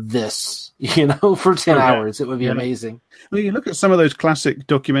this, for 10 hours. It would be amazing. Well, you look at some of those classic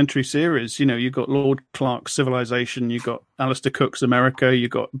documentary series, you've got Lord Clark's Civilization, you've got Alistair Cook's America,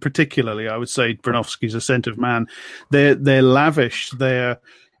 you've got, particularly, I would say, Bronowski's Ascent of Man. They're lavish, they're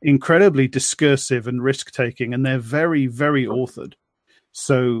incredibly discursive and risk-taking, and they're very, very authored.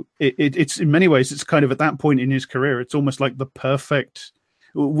 So it's in many ways, it's kind of at that point in his career, it's almost like the perfect...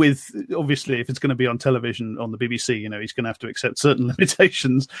 With obviously, if it's going to be on television on the BBC, he's going to have to accept certain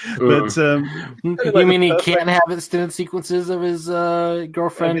limitations. But you mean he can't have extended sequences of his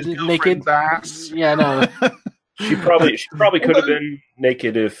girlfriend naked? Ass. Yeah, no. She probably could have been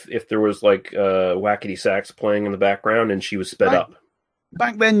naked if there was like wackety sax playing in the background and she was sped up.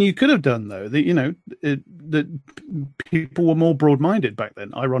 Back then, you could have done though. That people were more broad-minded back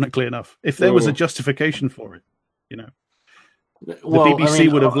then. Ironically enough, if there was a justification for it, The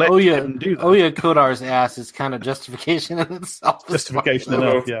BBC would have let him do that. Oya Kodar's ass is kind of justification in itself. Justification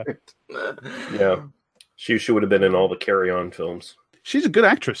enough, yeah. Yeah. She would have been in all the Carry On films. She's a good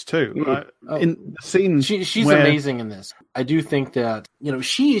actress, too. In the scene she's amazing in this. I do think that,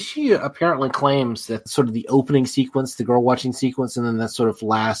 she apparently claims that sort of the opening sequence, the girl watching sequence, and then that sort of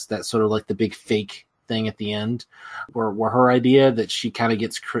last, that sort of like the big fake thing at the end were her idea, that she kind of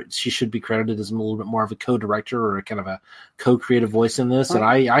she should be credited as a little bit more of a co-director or a kind of a co-creative voice in this. And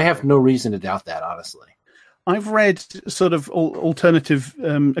I have no reason to doubt that, honestly. I've read sort of alternative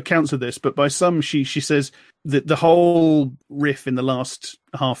accounts of this, but by some, she says that the whole riff in the last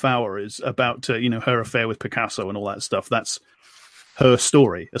half hour is about, her affair with Picasso and all that stuff. That's her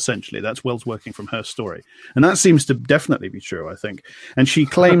story, essentially. That's Wells working from her story. And that seems to definitely be true, I think. And she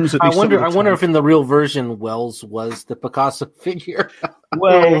claims that... I wonder if in the real version, Wells was the Picasso figure.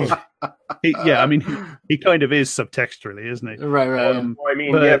 Well, he kind of is subtextually, isn't he?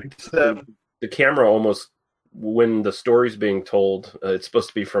 Right. The camera almost, when the story's being told, it's supposed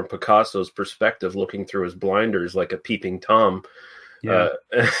to be from Picasso's perspective, looking through his blinders like a peeping Tom. Yeah,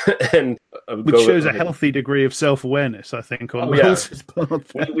 which shows a healthy degree of self-awareness, I think. On Wells' part.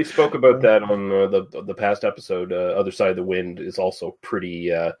 We spoke about that on the past episode. Other Side of the Wind is also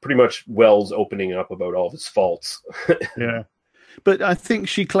pretty much Wells opening up about all of his faults. Yeah, but I think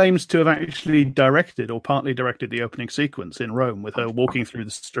she claims to have actually directed or partly directed the opening sequence in Rome, with her walking through the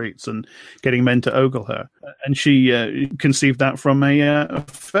streets and getting men to ogle her, and she conceived that from a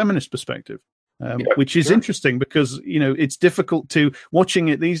feminist perspective. Which is interesting because, it's difficult to, watching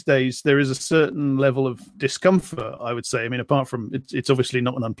it these days, there is a certain level of discomfort, I would say. I mean, apart from, it's obviously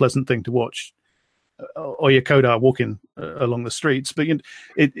not an unpleasant thing to watch Oya Kodar walking along the streets, but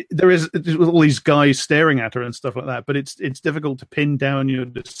there is all these guys staring at her and stuff like that, but it's difficult to pin down your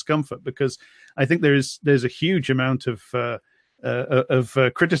discomfort because I think there's a huge amount of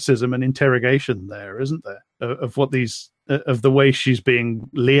criticism and interrogation there, isn't there, of what of the way she's being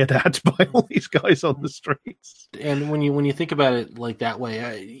leered at by all these guys on the streets. And when you think about it like that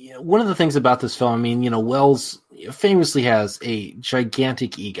way, one of the things about this film, Wells famously has a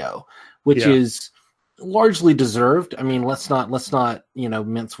gigantic ego, which is largely deserved. I mean, let's not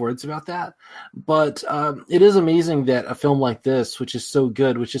mince words about that. But it is amazing that a film like this, which is so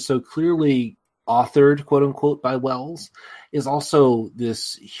good, which is so clearly authored, quote unquote, by Wells, is also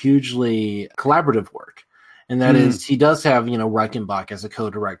this hugely collaborative work. And that is, he does have, Reichenbach as a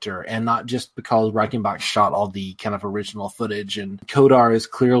co-director, and not just because Reichenbach shot all the kind of original footage. And Kodar is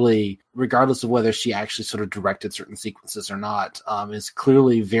clearly, regardless of whether she actually sort of directed certain sequences or not, is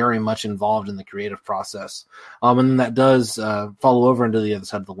clearly very much involved in the creative process. And that does follow over into The Other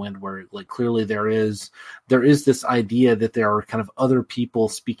Side of the Wind, where like clearly there is this idea that there are kind of other people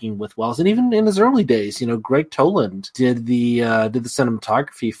speaking with Wells. And even in his early days, Greg Toland did the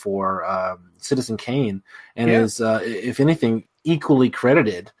cinematography for Citizen Kane, and is, if anything, equally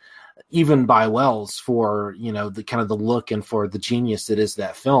credited, even by Wells, for the kind of the look and for the genius that is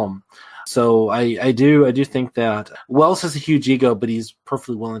that film. So I do think that Wells has a huge ego, but he's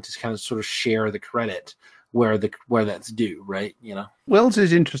perfectly willing to kind of sort of share the credit where that's due, right? Wells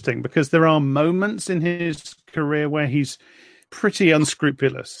is interesting because there are moments in his career where he's pretty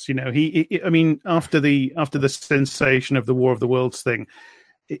unscrupulous. After the sensation of the War of the Worlds thing,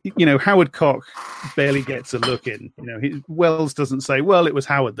 Howard Koch barely gets a look in. Wells doesn't say, well, it was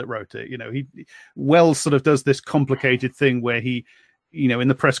Howard that wrote it. Wells sort of does this complicated thing where he, in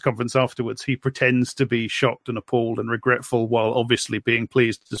the press conference afterwards, he pretends to be shocked and appalled and regretful while obviously being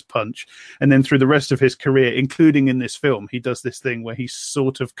pleased as punch. And then through the rest of his career, including in this film, he does this thing where he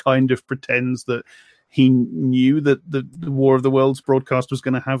sort of kind of pretends that he knew that the War of the Worlds broadcast was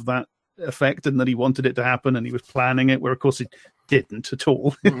going to have that effect and that he wanted it to happen and he was planning it, where of course he didn't at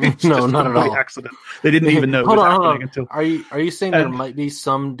all. No, not at all. Accident. They didn't even know it was happening until. Are you saying there might be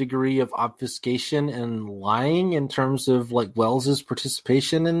some degree of obfuscation and lying in terms of like Wells's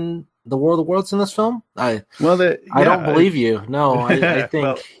participation in the War of the Worlds in this film? I don't believe you. No, I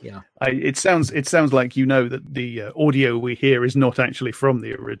think it sounds like that the audio we hear is not actually from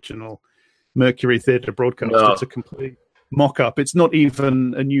the original Mercury Theatre broadcast. No. It's a complete mock-up. It's not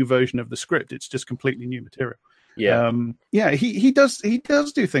even a new version of the script. It's just completely new material. He does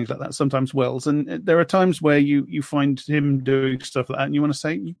do things like that sometimes, Wells, and there are times where you find him doing stuff like that and you want to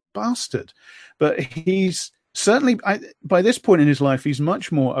say, you bastard. But he's certainly, by this point in his life, he's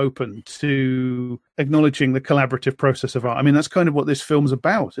much more open to acknowledging the collaborative process of art. I mean, that's kind of what this film's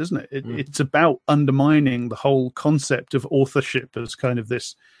about, isn't it? It's about undermining the whole concept of authorship as kind of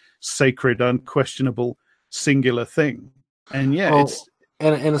this sacred, unquestionable, singular thing. And it's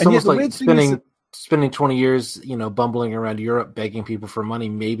almost like spending 20 years, bumbling around Europe begging people for money,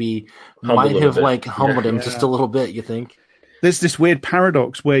 maybe might have humbled him just a little bit, you think? There's this weird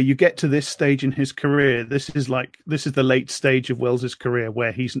paradox where you get to this stage in his career. This is the late stage of Wells's career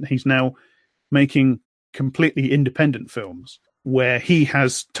where he's now making completely independent films where he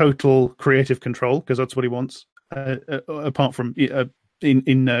has total creative control because that's what he wants, apart from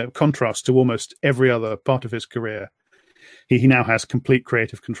in contrast to almost every other part of his career. He now has complete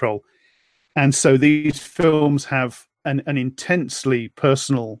creative control. And so these films have an intensely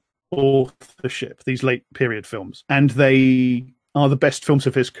personal authorship, these late period films. And they are the best films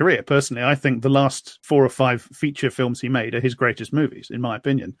of his career. Personally, I think the last 4 or 5 feature films he made are his greatest movies, in my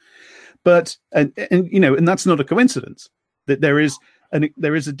opinion. But, and that's not a coincidence, that there is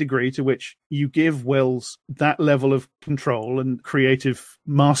a degree to which you give Wells that level of control and creative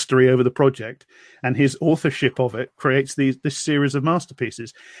mastery over the project, and his authorship of it creates this series of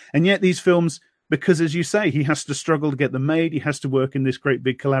masterpieces. And yet these films, because as you say, he has to struggle to get them made, he has to work in this great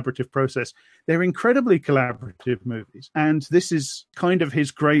big collaborative process. They're incredibly collaborative movies. And this is kind of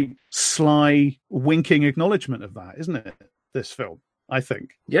his great sly winking acknowledgement of that, isn't it? This film, I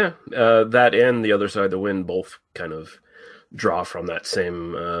think. Yeah, that and The Other Side of the Wind both kind of draw from that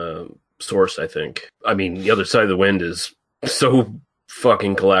same source, I think. I mean, The Other Side of the Wind is so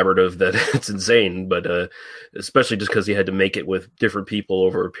fucking collaborative that it's insane, but especially just because he had to make it with different people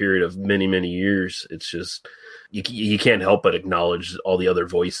over a period of many, many years. It's just, you can't help but acknowledge all the other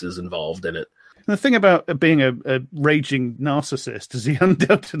voices involved in it. The thing about being a raging narcissist, as he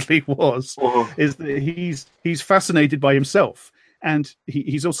undoubtedly was, is that he's fascinated by himself, and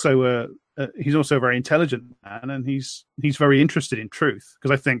he's also a very intelligent man, and he's very interested in truth,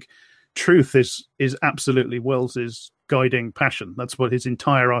 because I think truth is absolutely Wells's guiding passion. That's what his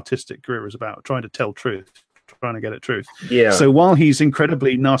entire artistic career is about, trying to tell truth, trying to get at truth. Yeah. So while he's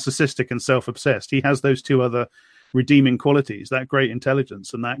incredibly narcissistic and self-obsessed, he has those two other redeeming qualities, that great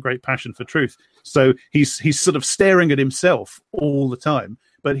intelligence and that great passion for truth. So he's sort of staring at himself all the time,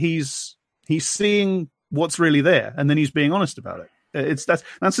 but he's seeing what's really there, and then he's being honest about it.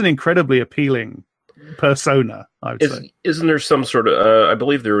 That's an incredibly appealing persona, I would say. Isn't there some sort of I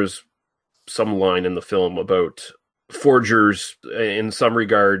believe there was some line in the film about forgers in some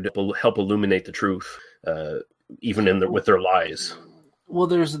regard help illuminate the truth, even with their lies. Well,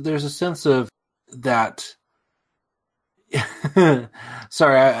 there's a sense of that.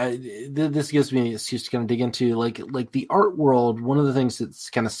 Sorry, this gives me an excuse to kind of dig into like the art world. One of the things that's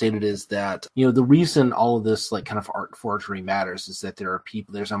kind of stated is that, the reason all of this like kind of art forgery matters is that there are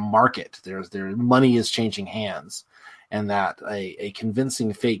people, there's a market, there's money is changing hands, and that a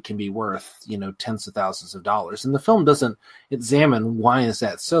convincing fake can be worth, tens of thousands of dollars. And the film doesn't examine why is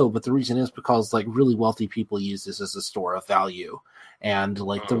that so, but the reason is because like really wealthy people use this as a store of value. And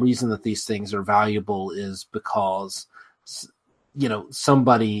like the reason that these things are valuable is because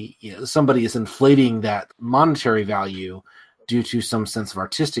somebody is inflating that monetary value due to some sense of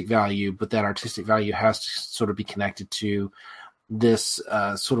artistic value, but that artistic value has to sort of be connected to this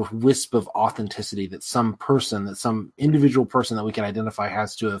sort of wisp of authenticity that some individual person that we can identify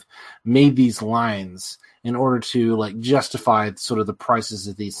has to have made these lines in order to like justify sort of the prices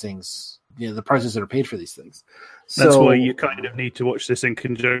of these things, the prices that are paid for these things. That's why you kind of need to watch this in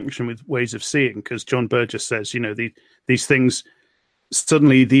conjunction with Ways of Seeing, because John Burgess says, these things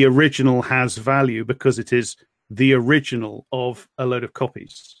suddenly the original has value because it is the original of a load of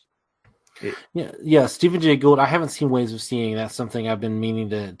copies. Yeah. Stephen Jay Gould. I haven't seen Ways of Seeing. That's something I've been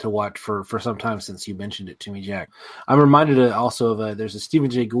meaning to watch for some time since you mentioned it to me, Jack. I'm reminded also of there's a Stephen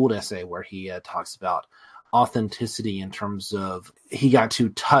Jay Gould essay where he talks about authenticity in terms of he got to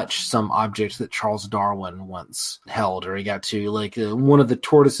touch some objects that Charles Darwin once held, or he got to one of the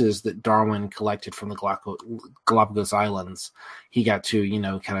tortoises that Darwin collected from the Galapagos Islands. He got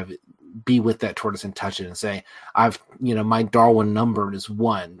to kind of be with that tortoise and touch it and say, I've my Darwin number is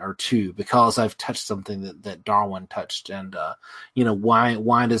 1 or 2 because I've touched something that Darwin touched. And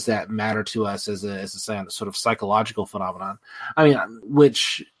why does that matter to us as a sort of psychological phenomenon? I mean,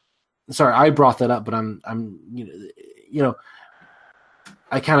 sorry, I brought that up, but I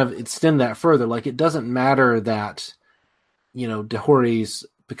kind of extend that further. Like, it doesn't matter that, Dehory's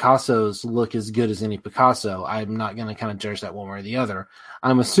Picasso's look as good as any Picasso. I'm not going to kind of judge that one way or the other.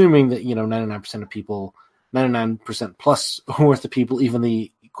 I'm assuming that, 99% of people, 99% plus worth of people, even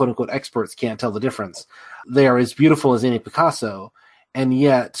the quote unquote experts, can't tell the difference. They are as beautiful as any Picasso. And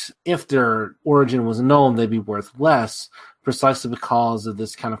yet, if their origin was known, they'd be worth less, precisely because of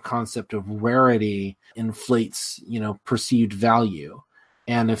this kind of concept of rarity inflates, perceived value.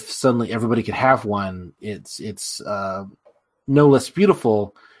 And if suddenly everybody could have one, it's no less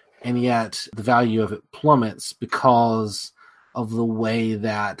beautiful, and yet the value of it plummets because of the way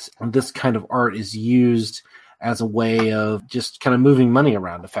that this kind of art is used as a way of just kind of moving money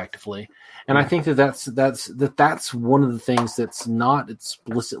around effectively. And I think that's one of the things that's not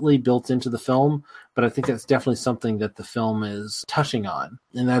explicitly built into the film, but I think that's definitely something that the film is touching on.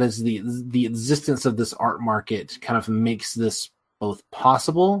 And that is the existence of this art market kind of makes this both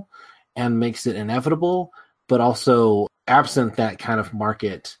possible and makes it inevitable, but also absent that kind of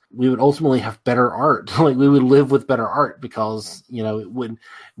market, we would ultimately have better art. Like, we would live with better art because, it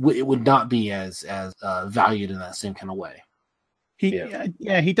would not be as valued in that same kind of way.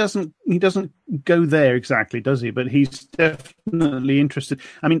 He doesn't go there exactly, does he? But he's definitely interested.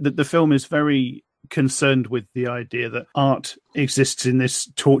 I mean, the film is very concerned with the idea that art exists in this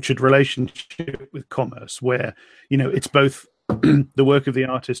tortured relationship with commerce, where, it's both the work of the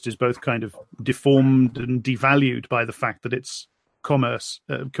artist is both kind of deformed and devalued by the fact that it's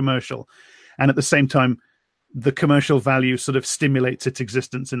commercial, and at the same time, the commercial value sort of stimulates its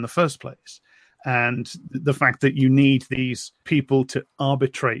existence in the first place. And the fact that you need these people to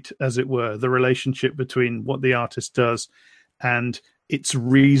arbitrate, as it were, the relationship between what the artist does and its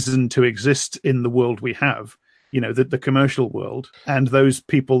reason to exist in the world we have, the commercial world, and those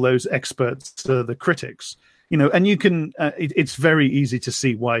people, those experts, the critics. And you can, it's very easy to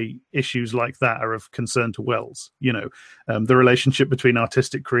see why issues like that are of concern to Wells. The relationship between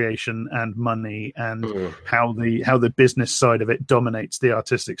artistic creation and money, and how the business side of it dominates the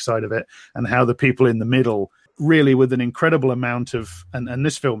artistic side of it, and how the people in the middle, really with an incredible amount of, and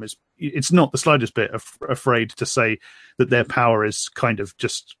this film it's not the slightest bit afraid to say that their power is kind of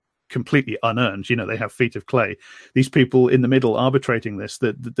just completely unearned. They have feet of clay. These people in the middle arbitrating this,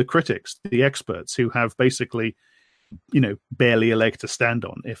 the critics, the experts, who have basically, barely a leg to stand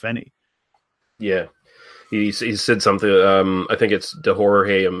on, if any. Yeah. He said something, I think it's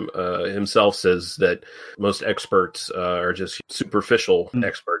Dehory himself says that most experts are just superficial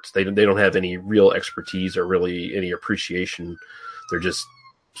experts. They don't have any real expertise or really any appreciation. They're just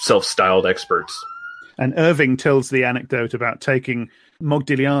self-styled experts. And Irving tells the anecdote about taking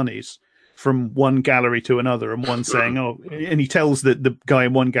Modigliani's from one gallery to another, and one saying, and he tells the guy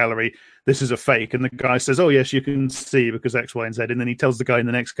in one gallery, this is a fake, and the guy says, oh yes, you can see because X, Y, and Z, and then he tells the guy in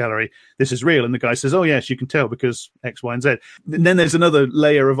the next gallery, this is real, and the guy says, oh yes, you can tell because X, Y, and Z. And then there's another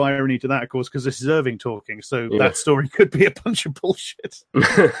layer of irony to that, of course, because this is Irving talking, so that story could be a bunch of bullshit.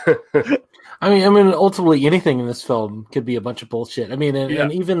 I mean, ultimately anything in this film could be a bunch of bullshit. I mean,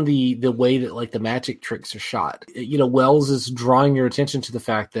 and even the way that like the magic tricks are shot, Wells is drawing your attention to the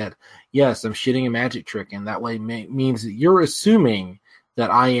fact that, yes, I'm shooting a magic trick, and that way means that you're assuming that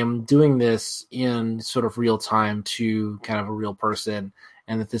I am doing this in sort of real time to kind of a real person,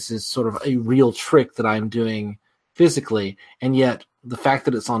 and that this is sort of a real trick that I'm doing physically. And yet the fact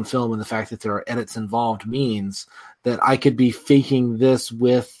that it's on film and the fact that there are edits involved means that I could be faking this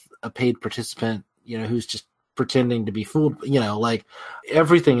with a paid participant, who's just pretending to be fooled. Like,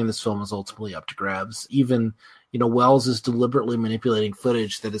 everything in this film is ultimately up to grabs. Even, Wells is deliberately manipulating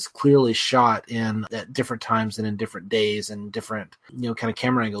footage that is clearly shot at different times and in different days and different, kind of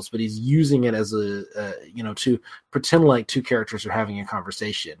camera angles, but he's using it as to pretend like two characters are having a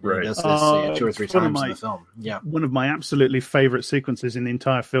conversation. Right. He does this 2 or 3 times in the film. Yeah. One of my absolutely favorite sequences in the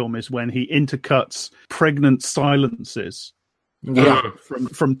entire film is when he intercuts pregnant silences Yeah.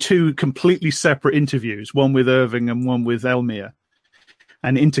 From two completely separate interviews, one with Irving and one with Elmire,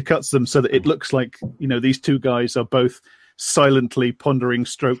 and intercuts them so that it looks like, these two guys are both silently pondering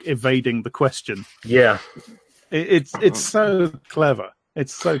stroke evading the question. Yeah. It's so clever.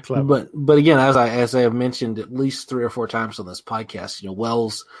 It's so clever. But again, as I have mentioned at least 3 or 4 times on this podcast,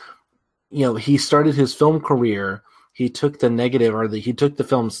 Welles, he started his film career. He took the negative, he took the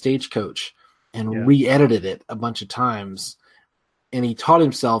film Stagecoach and re-edited it a bunch of times, and he taught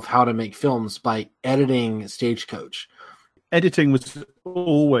himself how to make films by editing Stagecoach. Editing was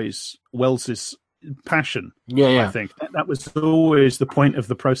always Welles's passion. Yeah. I think that was always the point of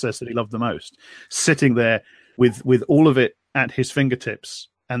the process that he loved the most. Sitting there with all of it at his fingertips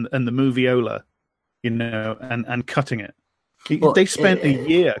and the moviola, and cutting it. They spent a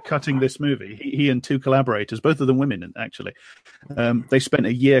year cutting this movie. He and 2 collaborators, both of them women, actually. They spent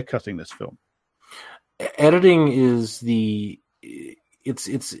a year cutting this film. Editing is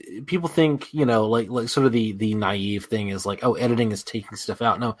it's people think, like sort of the naive thing is like, oh, editing is taking stuff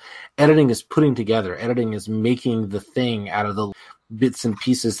out. No, editing is putting together. Editing is making the thing out of the bits and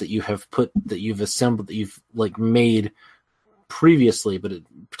pieces that you have that you've assembled, that you've made previously. But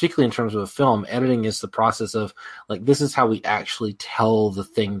particularly in terms of a film, editing is the process of this is how we actually tell the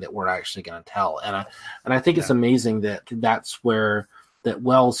thing that we're actually going to tell. And I think it's amazing that's where that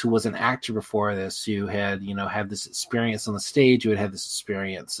Welles, who was an actor before this, who had had this experience on the stage, who had this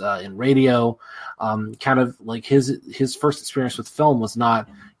experience in radio, kind of like his first experience with film was not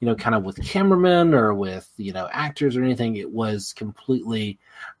kind of with cameramen or with actors or anything. It was completely,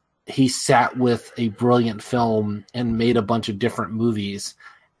 he sat with a brilliant film and made a bunch of different movies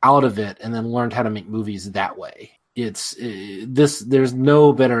out of it, and then learned how to make movies that way. There's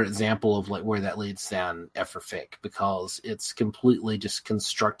no better example of where that leads than F for Fake, because it's completely just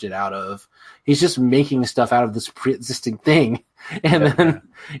constructed out of, he's just making stuff out of this pre-existing thing and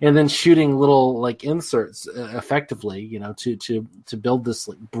then shooting little inserts effectively, to build this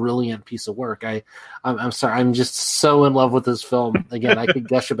brilliant piece of work. I'm sorry, I'm just so in love with this film. Again, I could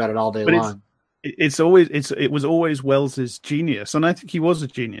gush about it all day long. It was always Welles's genius, and I think he was a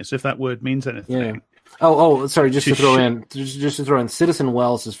genius, if that word means anything. Yeah. Oh, sorry. Just to throw in, Citizen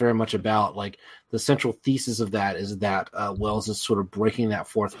Welles is very much about the central thesis of that is that Welles is sort of breaking that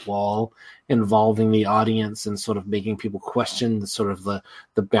fourth wall, involving the audience and sort of making people question the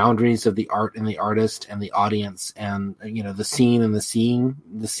boundaries of the art and the artist and the audience, and the scene and the scene.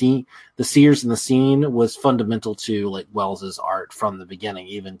 The seers and the scene was fundamental to Welles's art from the beginning,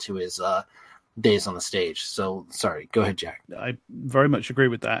 even to his days on the stage. So sorry, go ahead, Jack. I very much agree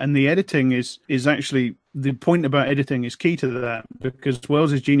with that, and the editing is actually, the point about editing is key to that, because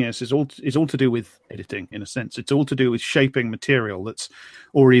Welles's genius is all to do with editing. In a sense, it's all to do with shaping material that's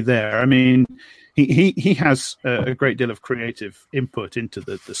already there. I mean, he has a great deal of creative input into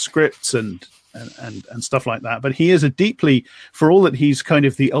the scripts and stuff like that. But he is for all that he's kind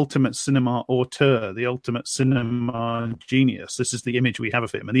of the ultimate cinema auteur, the ultimate cinema genius. This is the image we have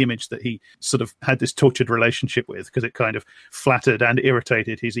of him, and the image that he sort of had this tortured relationship with, because it kind of flattered and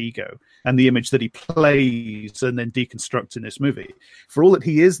irritated his ego, and the image that he plays and then deconstructs in this movie. For all that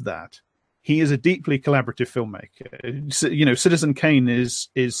he is that, he is a deeply collaborative filmmaker. Citizen Kane is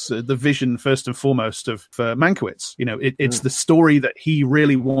the vision first and foremost of Mankiewicz. It's the story that he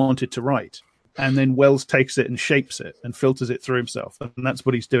really wanted to write, and then Welles takes it and shapes it and filters it through himself, and that's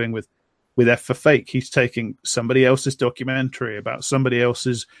what he's doing with F for Fake. He's taking somebody else's documentary about somebody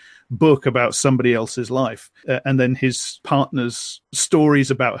else's book about somebody else's life, and then his partner's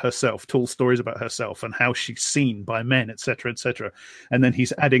stories about herself, tall stories about herself and how she's seen by men, etc., and then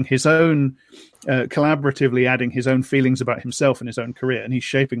he's adding his own collaboratively adding his own feelings about himself and his own career, and he's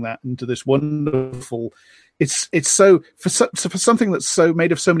shaping that into this wonderful, it's so for something that's so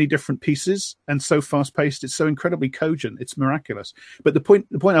made of so many different pieces and so fast paced, it's so incredibly cogent, it's miraculous. But the point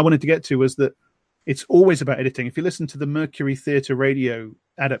I wanted to get to was that it's always about editing. If you listen to the Mercury Theatre radio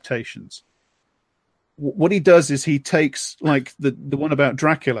adaptations, what he does is he takes the one about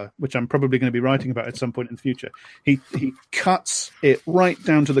Dracula, which I'm probably going to be writing about at some point in the future. He cuts it right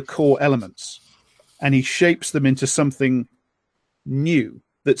down to the core elements, and he shapes them into something new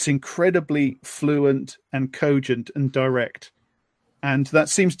that's incredibly fluent and cogent and direct. And that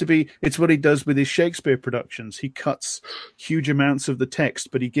seems to be, it's what he does with his Shakespeare productions. He cuts huge amounts of the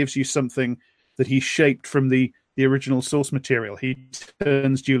text, but he gives you something that he shaped from the original source material. He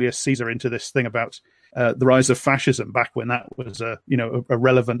turns Julius Caesar into this thing about the rise of fascism back when that was a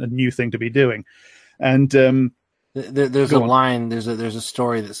relevant and new thing to be doing. And there's a line, there's a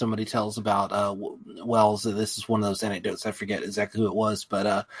story that somebody tells about Welles. This is one of those anecdotes. I forget exactly who it was,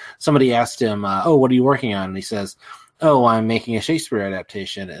 but somebody asked him, "Oh, what are you working on?" And he says, oh, I'm making a Shakespeare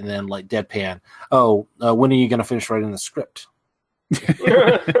adaptation, and then like deadpan, oh, when are you going to finish writing the script?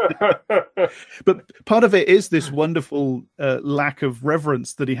 But part of it is this wonderful lack of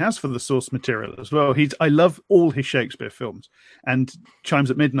reverence that he has for the source material as well. I love all his Shakespeare films, and Chimes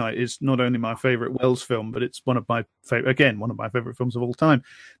at Midnight is not only my favorite Wells film, but it's one of my favorite films of all time.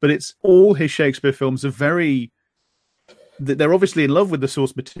 But it's all his Shakespeare films are they're obviously in love with the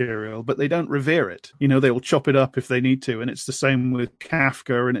source material, but they don't revere it. They'll chop it up if they need to, and it's the same with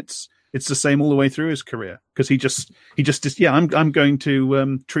Kafka, and it's the same all the way through his career, because he just I'm going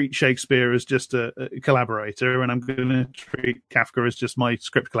to treat Shakespeare as just a collaborator, and I'm going to treat Kafka as just my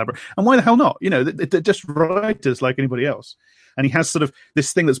script collaborator. And why the hell not? They're just writers like anybody else. And he has sort of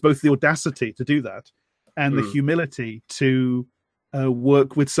this thing that's both the audacity to do that and the humility to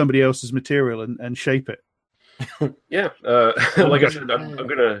work with somebody else's material and shape it. Yeah, like I said, I'm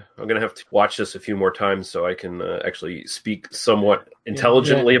gonna have to watch this a few more times so I can actually speak somewhat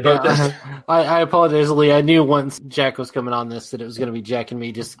intelligently about this. I apologize, Lee. I knew once Jack was coming on this that it was going to be Jack and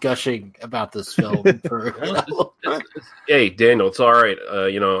me just gushing about this film. Hey, Daniel, it's all right.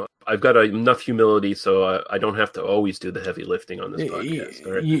 I've got enough humility, so I don't have to always do the heavy lifting on this podcast.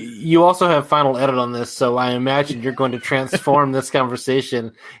 All right? You also have final edit on this, so I imagine you're going to transform this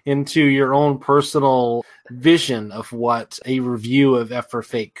conversation into your own personal vision of what a review of F for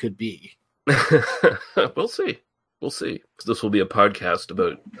Fake could be. We'll see. This will be a podcast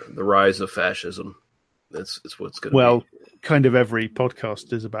about the rise of fascism. That's what's going to be. Well, kind of every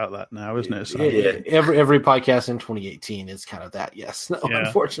podcast is about that now, isn't it? So, every podcast in 2018 is kind of that. Yes,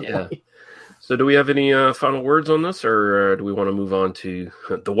 unfortunately. Yeah. So, do we have any final words on this, or do we want to move on to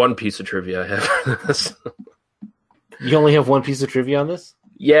the one piece of trivia I have for this? You only have one piece of trivia on this?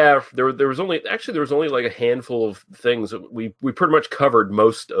 Yeah, there was only like a handful of things. We pretty much covered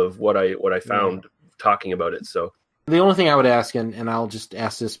most of what I found talking about it. So. The only thing I would ask, and I'll just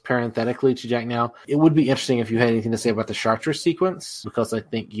ask this parenthetically to Jack now, it would be interesting if you had anything to say about the Chartres sequence, because I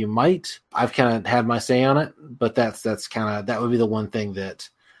think you might. I've kind of had my say on it, but that would be the one thing that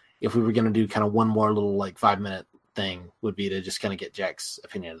if we were going to do kind of one more little like 5-minute thing would be to just kind of get Jack's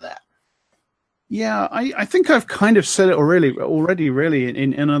opinion of that. Yeah, I think I've kind of said it already really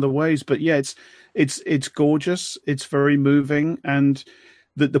in other ways, but yeah, it's gorgeous. It's very moving, and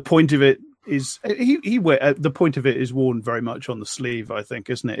the point of it is the point of it is worn very much on the sleeve, I think,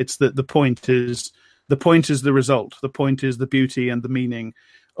 isn't it? It's that the point is the result. The point is the beauty and the meaning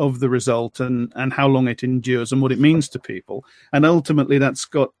of the result, and how long it endures and what it means to people. And ultimately, that's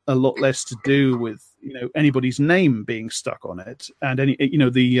got a lot less to do with anybody's name being stuck on it, and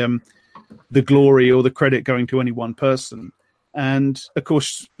the glory or the credit going to any one person. And of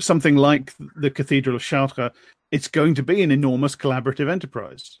course, something like the Cathedral of Chartres, it's going to be an enormous collaborative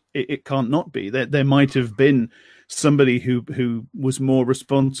enterprise. It can't not be. There might have been somebody who was more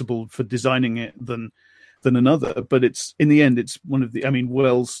responsible for designing it than another, but it's in the end, it's one of the. I mean,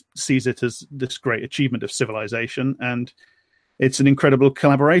 Wells sees it as this great achievement of civilization, and it's an incredible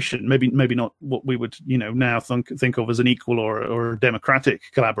collaboration. Maybe not what we would now think of as an equal or a democratic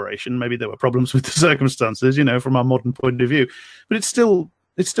collaboration. Maybe there were problems with the circumstances, from our modern point of view, but it's still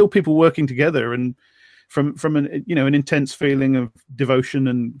people working together and from an an intense feeling of devotion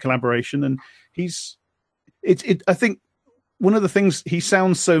and collaboration. And I think one of the things, he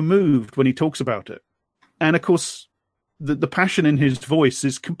sounds so moved when he talks about it, and of course the passion in his voice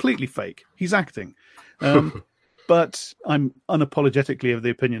is completely fake. He's acting. But I'm unapologetically of the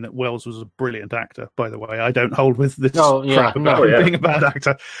opinion that Wells was a brilliant actor, by the way. I don't hold with this crap about him being a bad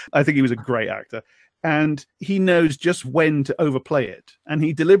actor. I think he was a great actor. And he knows just when to overplay it. And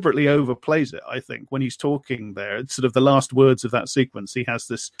he deliberately overplays it, I think, when he's talking there. It's sort of the last words of that sequence. He has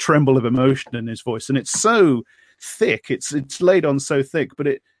this tremble of emotion in his voice. And it's so thick. It's laid on so thick, but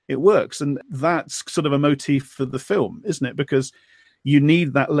it works. And that's sort of a motif for the film, isn't it? Because you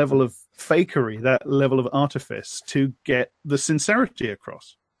need that level of fakery, that level of artifice to get the sincerity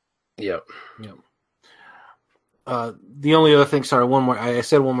across. Yeah. The only other thing, sorry, one more. I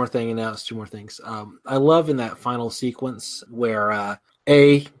said one more thing, and now it's two more things. I love in that final sequence where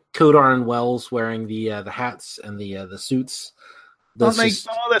Kodar and Wells wearing the hats and the suits. They're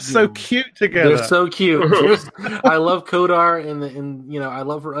so cute together. They're so cute. I love Kodar, and I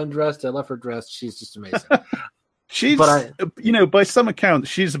love her undressed. I love her dressed. She's just amazing. She's, by some accounts,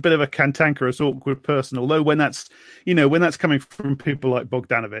 she's a bit of a cantankerous, awkward person. Although when that's coming from people like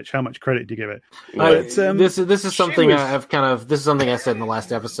Bogdanovich, how much credit do you give it? This is something this is something I said in the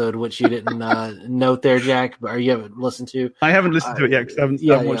last episode, which you didn't note there, Jack, or you haven't listened to. I haven't listened to it yet because I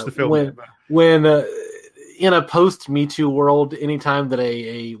haven't watched the film. When in a post Me Too world, anytime that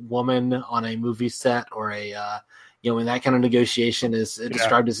a woman on a movie set or a when that kind of negotiation is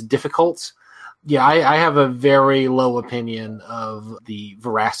described as difficult. Yeah, I have a very low opinion of the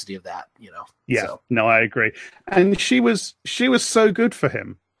veracity of that. Yeah, no, I agree. And she was so good for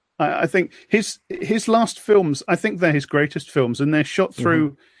him. I think his last films, I think they're his greatest films, and they're shot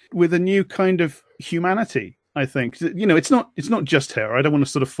through with a new kind of humanity. I think it's not just her. I don't want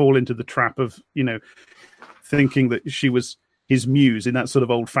to sort of fall into the trap of thinking that she was his muse in that sort of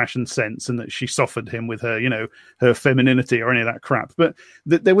old-fashioned sense, and that she softened him with her, her femininity or any of that crap. But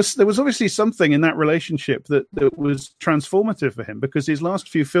there was obviously something in that relationship that was transformative for him, because his last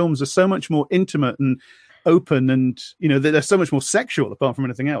few films are so much more intimate and open, and they're so much more sexual apart from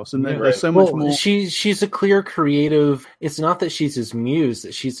anything else, and they're so much more. She's a clear creative. It's not that she's his muse;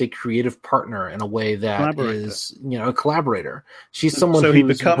 that she's a creative partner in a way that is, a collaborator. She's someone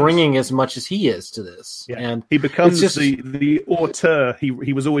who's bringing as much as he is to this, and he becomes the auteur he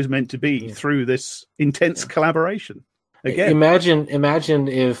was always meant to be through this intense collaboration. Again, imagine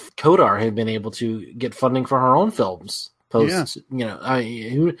if Kodar had been able to get funding for her own films. Kodar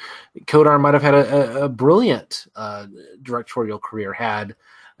might have had a brilliant directorial career had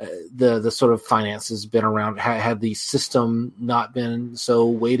the sort of finances been around, had the system not been so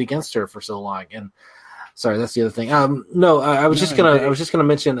weighed against her for so long. And sorry, that's the other thing. I was just gonna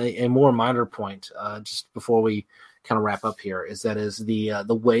mention a more minor point just before we kind of wrap up here. Is the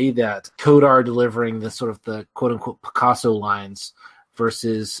way that Kodar delivering the sort of the quote unquote Picasso lines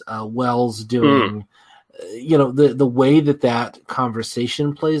versus Wells doing. The way that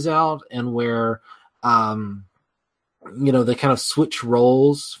conversation plays out, and where they kind of switch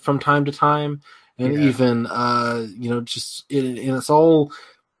roles from time to time, and even it's all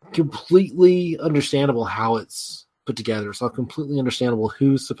completely understandable how it's put together. It's all completely understandable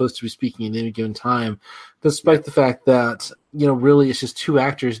who's supposed to be speaking at any given time, despite the fact that really it's just two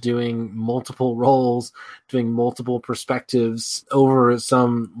actors doing multiple roles, doing multiple perspectives over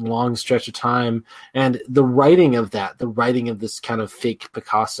some long stretch of time. And the writing of this kind of fake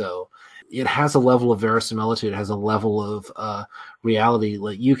Picasso, it has a level of verisimilitude, it has a level of reality.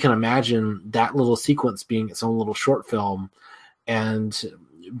 Like, you can imagine that little sequence being its own little short film and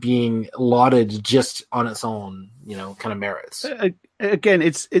being lauded just on its own, kind of merits. Again,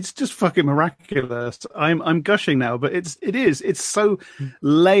 it's just fucking miraculous. I'm gushing now, but it's so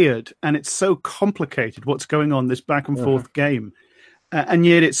layered, and it's so complicated what's going on, this back and forth game, and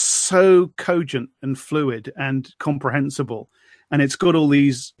yet it's so cogent and fluid and comprehensible. And it's got all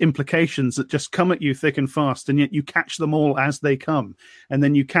these implications that just come at you thick and fast, and yet you catch them all as they come. And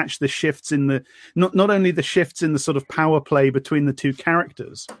then you catch the shifts in the not only the shifts in the sort of power play between the two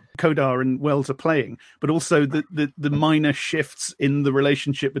characters Kodar and Wells are playing, but also the minor shifts in the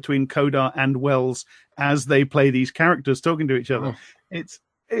relationship between Kodar and Wells as they play these characters talking to each other. It's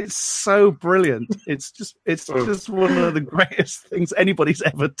so brilliant. It's just one of the greatest things anybody's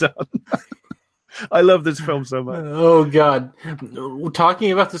ever done. I love this film so much. Oh God!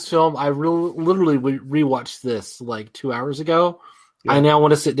 Talking about this film, I literally rewatched this like 2 hours ago. Yeah. I now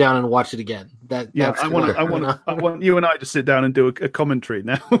want to sit down and watch it again. I want you and I to sit down and do a commentary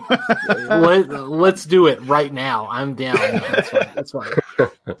now. Let's do it right now. I'm down. That's fine.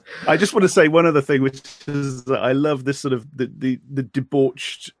 I just want to say one other thing, which is that I love this sort of the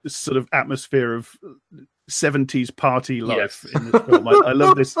debauched sort of atmosphere of 70s party life in this film. I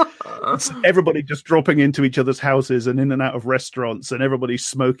love this. It's everybody just dropping into each other's houses and in and out of restaurants, and everybody's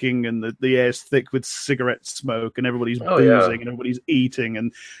smoking, and the air's thick with cigarette smoke, and everybody's boozing, and everybody's eating,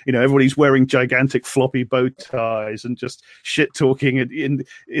 and everybody's wearing gigantic floppy bow ties and just shit talking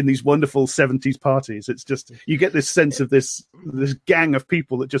in these wonderful 70s parties. It's just, you get this sense of this gang of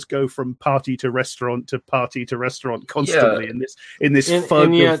people that just go from party to restaurant constantly in this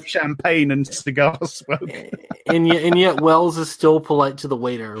fog of champagne and cigar smoke. and yet Wells is still polite to the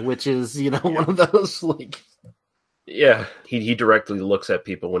waiter, which is one of those like. Yeah, he directly looks at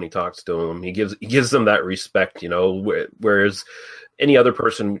people when he talks to them. He gives them that respect, whereas any other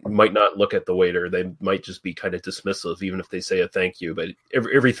person might not look at the waiter. They might just be kind of dismissive, even if they say a thank you. But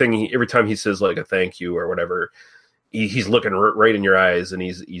every time he says like a thank you or whatever, he's looking right in your eyes, and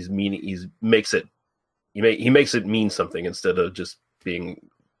he makes it mean something instead of just being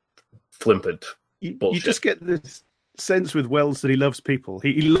flippant. You just get this sense with Wells that he loves people.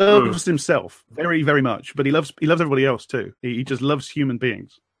 He loves himself very, very much, but he loves everybody else too. He just loves human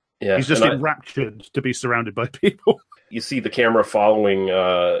beings. Yeah, he's just enraptured to be surrounded by people. You see the camera following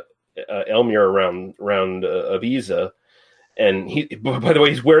Elmir around Aviza, and by the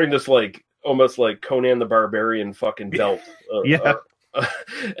way, he's wearing this like almost like Conan the Barbarian fucking belt.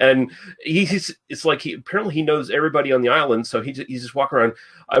 And it's like apparently he knows everybody on the island, so he's just walking around.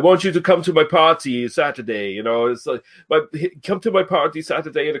 I want you to come to my party Saturday. It's like, come to my party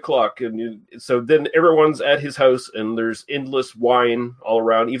Saturday at 8:00. And so then everyone's at his house, and there's endless wine all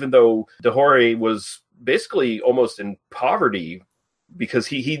around. Even though Dahoré was basically almost in poverty because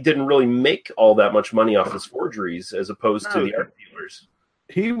he didn't really make all that much money off his forgeries as opposed to the art dealers.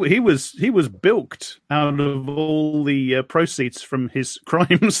 He was bilked out of all the proceeds from his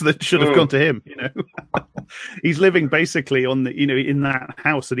crimes that should have gone to him. He's living basically on the in that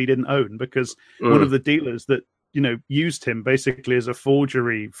house that he didn't own because one of the dealers that used him basically as a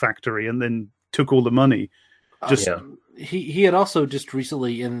forgery factory and then took all the money. He had also just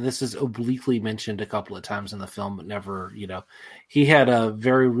recently, and this is obliquely mentioned a couple of times in the film, but never he had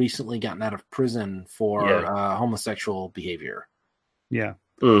very recently gotten out of prison for homosexual behavior. Yeah.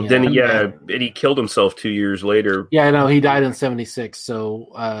 Then and he killed himself 2 years later. Yeah, I know. He died in 1976.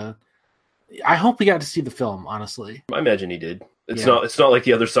 So I hope we got to see the film, honestly. I imagine he did. It's not like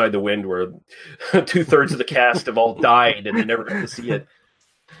The Other Side of the Wind where 2/3 of the cast have all died and they never got to see it.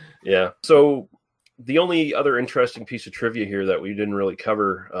 Yeah. So the only other interesting piece of trivia here that we didn't really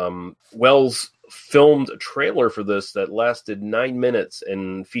cover, Wells filmed a trailer for this that lasted 9 minutes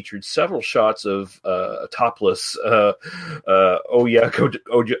and featured several shots of a topless Oya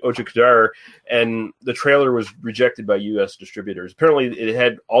Kodar, and the trailer was rejected by U.S. distributors. Apparently, it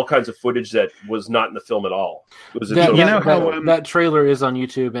had all kinds of footage that was not in the film at all. It was that trailer is on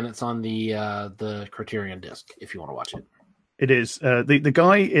YouTube, and it's on the Criterion disc if you want to watch it. It is. The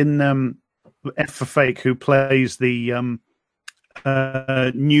guy in F for Fake who plays the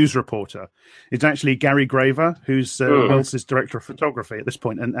news reporter is actually Gary Graver, who's Wells' director of photography at this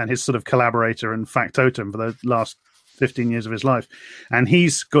point, and his sort of collaborator and factotum for the last 15 years of his life. And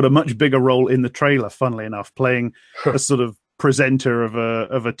he's got a much bigger role in the trailer, funnily enough, playing a sort of presenter of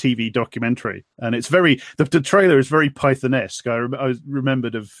a TV documentary. And it's the trailer is very Python-esque. I was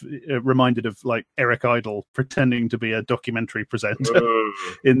reminded of like Eric Idle pretending to be a documentary presenter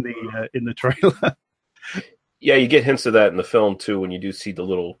in the trailer. Yeah, you get hints of that in the film too when you do see the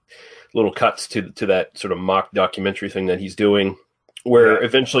little cuts to that sort of mock documentary thing that he's doing, where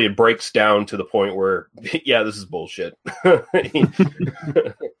eventually it breaks down to the point where, this is bullshit.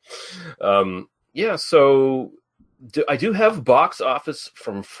 So I do have box office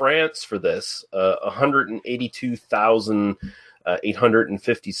from France for this,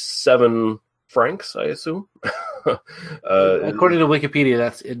 182,857 francs, I assume. According to Wikipedia,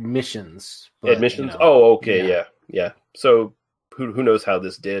 that's admissions. But, admissions? Oh, okay, yeah. So who knows how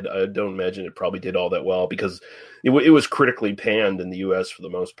this did? I don't imagine it probably did all that well because it was critically panned in the U.S. for the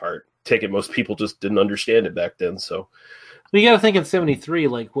most part. Take it, most people just didn't understand it back then. So you got to think in '73,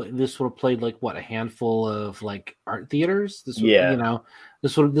 this would have played a handful of art theaters. This would have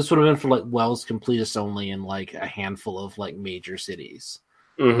been for Wells Completists only in a handful of major cities.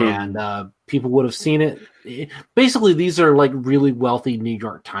 Mm-hmm. And people would have seen it. Basically, these are really wealthy New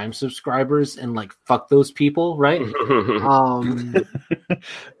York Times subscribers, and fuck those people, right?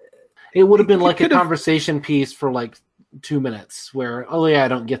 It would have been a conversation piece for 2 minutes, where I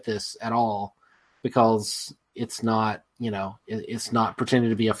don't get this at all because it's not it's not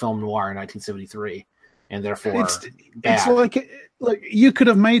pretending to be a film noir in 1973, and therefore it's like you could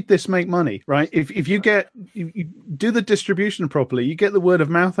have made this make money, right? If you do the distribution properly, you get the word of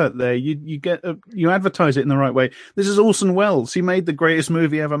mouth out there, you advertise it in the right way. This is Orson Welles. He made the greatest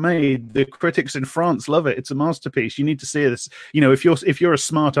movie ever made. The critics in France love it. It's a masterpiece. You need to see this. If you're a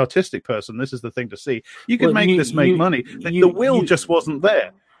smart artistic person, this is the thing to see. You can make this make money. The will just wasn't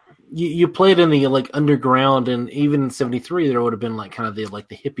there. You played in the underground, and even in '73 there would have been the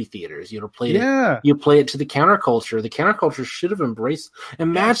hippie theaters. You'd have played it. You play it to the counterculture. The counterculture should have embraced.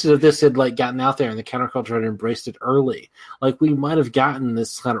 Imagine if this had gotten out there and the counterculture had embraced it early. We might have gotten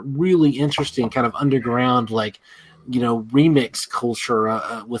this kind of really interesting kind of underground remix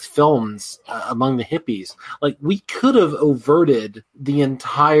culture with films among the hippies. We could have averted the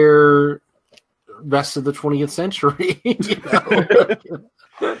entire rest of the 20th century.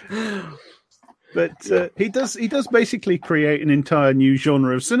 But he does basically create an entire new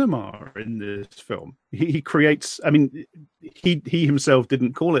genre of cinema in this film. He creates. I mean, he himself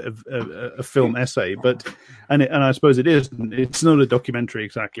didn't call it a film essay, but and I suppose it is. It's not a documentary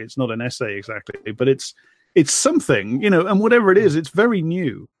exactly. It's not an essay exactly, but it's something, and whatever it is, it's very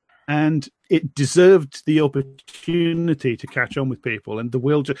new. And it deserved the opportunity to catch on with people. And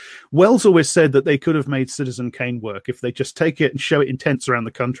Wells always said that they could have made Citizen Kane work if they just take it and show it in tents around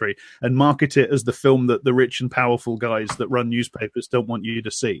the country and market it as the film that the rich and powerful guys that run newspapers don't want you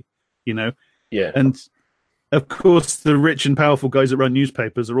to see, Yeah. And of course, the rich and powerful guys that run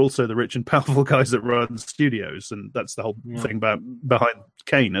newspapers are also the rich and powerful guys that run studios, and that's the whole thing behind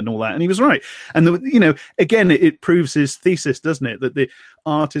Kane and all that. And he was right. And again, it proves his thesis, doesn't it, that the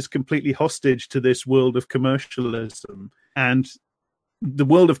art is completely hostage to this world of commercialism, and the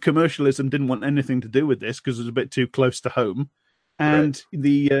world of commercialism didn't want anything to do with this because it was a bit too close to home. And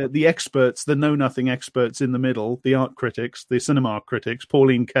the experts, the know-nothing experts in the middle, the art critics, the cinema critics,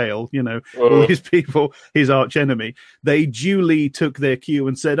 Pauline Kael, all these people, his arch enemy, they duly took their cue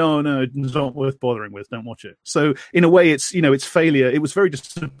and said, "Oh no, it's not worth bothering with. Don't watch it." So in a way, it's failure. It was very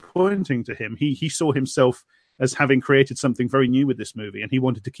disappointing to him. He saw himself as having created something very new with this movie, and he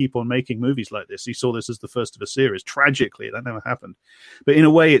wanted to keep on making movies like this. He saw this as the first of a series. Tragically, that never happened. But in a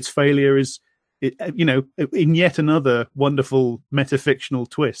way, its failure is, in yet another wonderful metafictional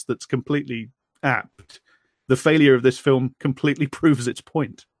twist that's completely apt, the failure of this film completely proves its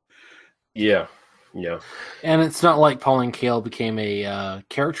point. Yeah. And it's not like Pauline Kael became a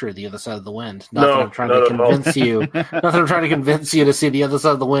character at The Other Side of the Wind. Not that I'm trying to convince you. Not that I'm trying to convince you to see The Other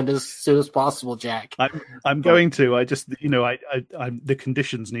Side of the Wind as soon as possible, Jack. I'm going to. I just, the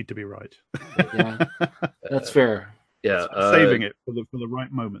conditions need to be right. Yeah, that's fair. Yeah, saving it for the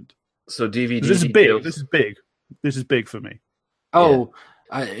right moment. So DVD. This is big. This is big for me. Oh,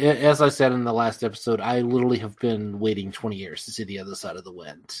 as I said in the last episode, I literally have been waiting 20 years to see The Other Side of the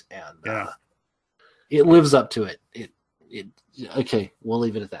Wind, and it lives up to it. It okay. We'll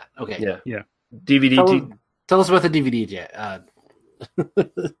leave it at that. Okay. Yeah. DVD. Tell us about the DVD, Jack.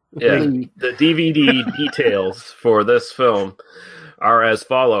 The DVD details for this film are as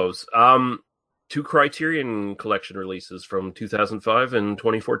follows. 2 Criterion Collection releases from 2005 and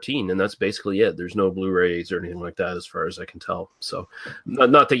 2014, and that's basically it. There's no Blu-rays or anything like that as far as I can tell. So,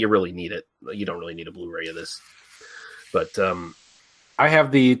 not that you really need it. You don't really need a Blu-ray of this. But I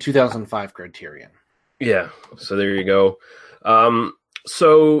have the 2005 Criterion. Yeah, so there you go.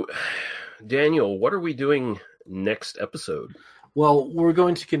 So, Daniel, what are we doing next episode? Well, we're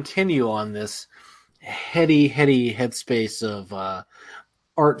going to continue on this heady headspace of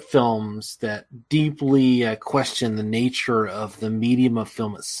art films that deeply question the nature of the medium of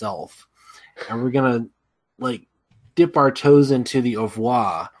film itself. And we're going to dip our toes into the au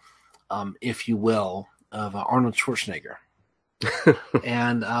revoir, if you will, of Arnold Schwarzenegger.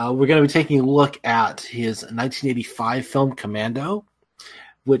 And we're going to be taking a look at his 1985 film Commando,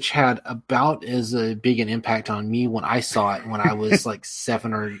 which had about as big an impact on me when I saw it when I was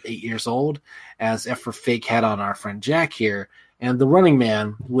 7 or 8 years old as F for Fake had on our friend Jack here. And The Running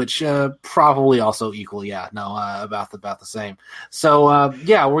Man, which probably also equal, about the same. So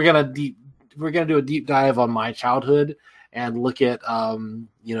we're gonna do a deep dive on my childhood and look at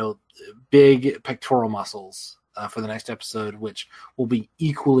big pectoral muscles for the next episode, which will be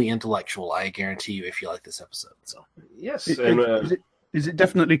equally intellectual. I guarantee you, if you like this episode. So yes, is it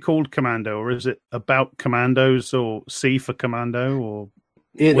definitely called Commando, or is it about commandos, or C for Commando, or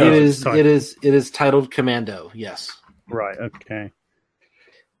it is titled Commando? Yes. Right, okay.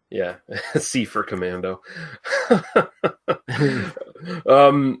 Yeah, C for Commando.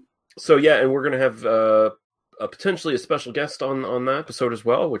 So, and we're going to have potentially a special guest on that episode as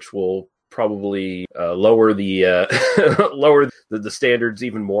well, which will probably lower the standards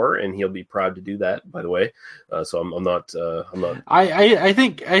even more, and he'll be proud to do that, by the way. So I'm not. I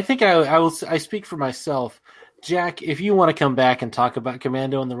think I speak for myself. Jack, if you want to come back and talk about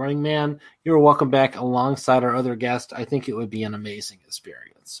Commando and The Running Man, you're welcome back alongside our other guest. I think it would be an amazing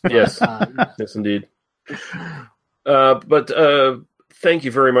experience. But, yes, yes, indeed. But thank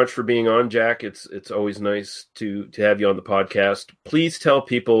you very much for being on, Jack. It's always nice to have you on the podcast. Please tell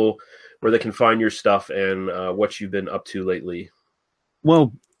people where they can find your stuff and what you've been up to lately.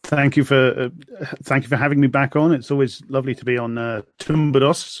 Well, thank you for having me back on. It's always lovely to be on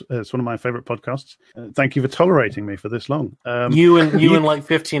Tumbados. It's one of my favorite podcasts. Thank you for tolerating me for this long. You and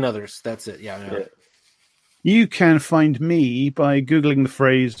 15 others. That's it. Yeah. You can find me by Googling the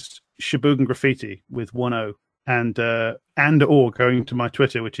phrase Sheboygan Graffiti with 1 O and or going to my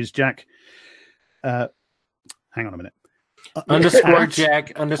Twitter, which is Jack. Hang on a minute. _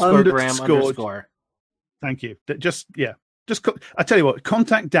 Jack _ Graham _ Thank you. I tell you what,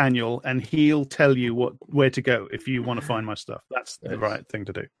 contact Daniel and he'll tell you where to go if you want to find my stuff. That's the right thing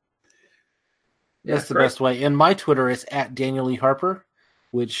to do. That's the best way. And my Twitter is @DanielEHarper,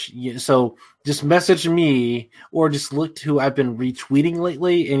 so just message me or just look to who I've been retweeting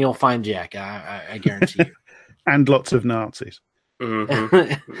lately and you'll find Jack. I guarantee you. And lots of Nazis.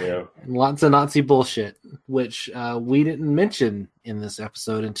 Mm-hmm. Yeah. Lots of Nazi bullshit, which we didn't mention in this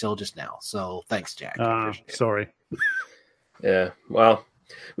episode until just now. So thanks, Jack. Sorry. Yeah, well,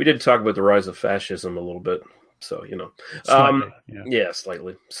 we did talk about the rise of fascism a little bit, So, Slightly, yeah,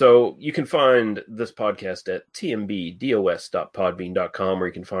 slightly. So you can find this podcast at tmbdos.podbean.com, where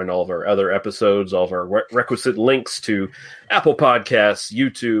you can find all of our other episodes, all of our requisite links to Apple Podcasts,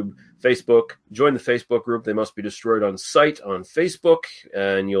 YouTube, Facebook. Join the Facebook group, They Must Be Destroyed on Sight on Facebook,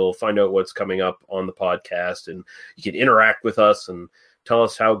 and you'll find out what's coming up on the podcast, and you can interact with us and tell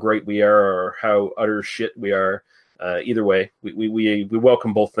us how great we are or how utter shit we are. Either way, we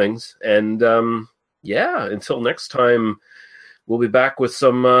welcome both things. And until next time, we'll be back with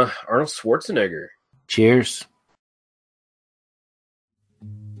some Arnold Schwarzenegger. Cheers.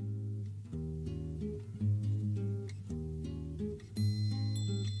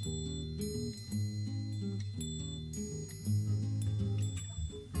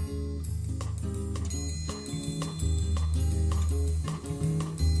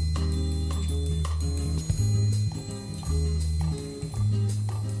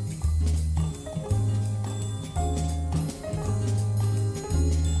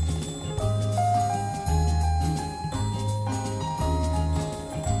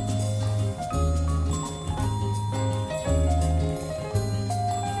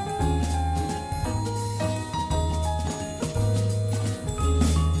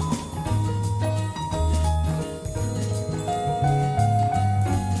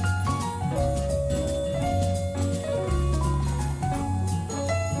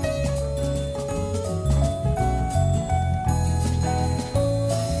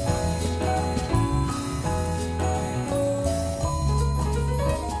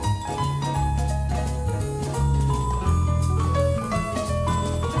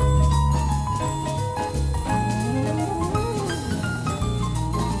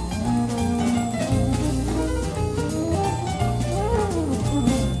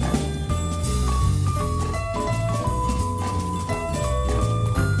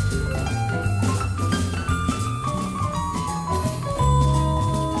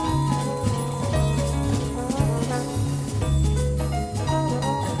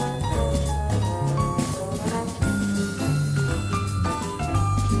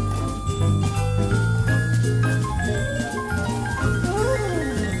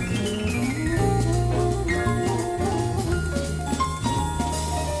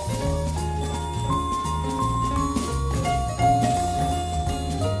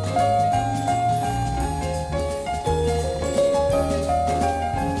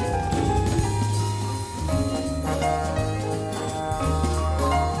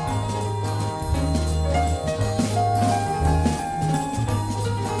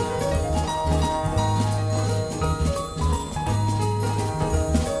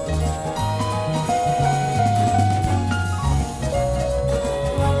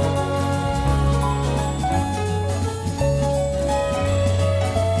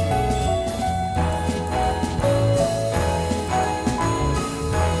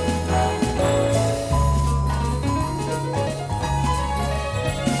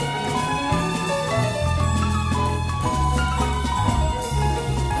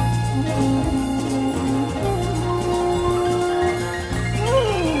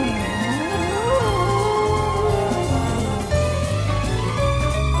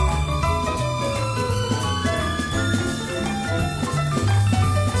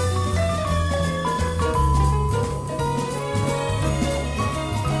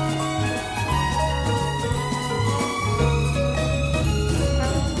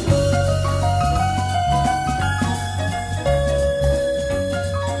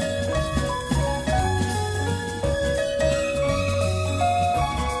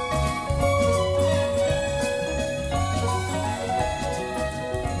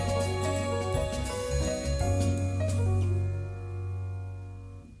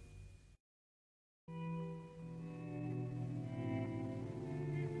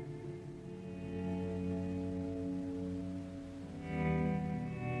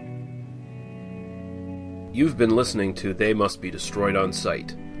 You've been listening to They Must Be Destroyed on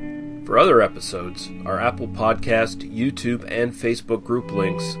Sight. For other episodes, our Apple Podcast, YouTube, and Facebook group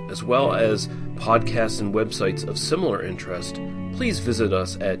links, as well as podcasts and websites of similar interest, please visit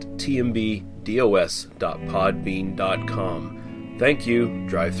us at tmbdos.podbean.com. Thank you.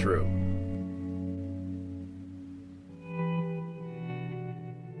 Drive through.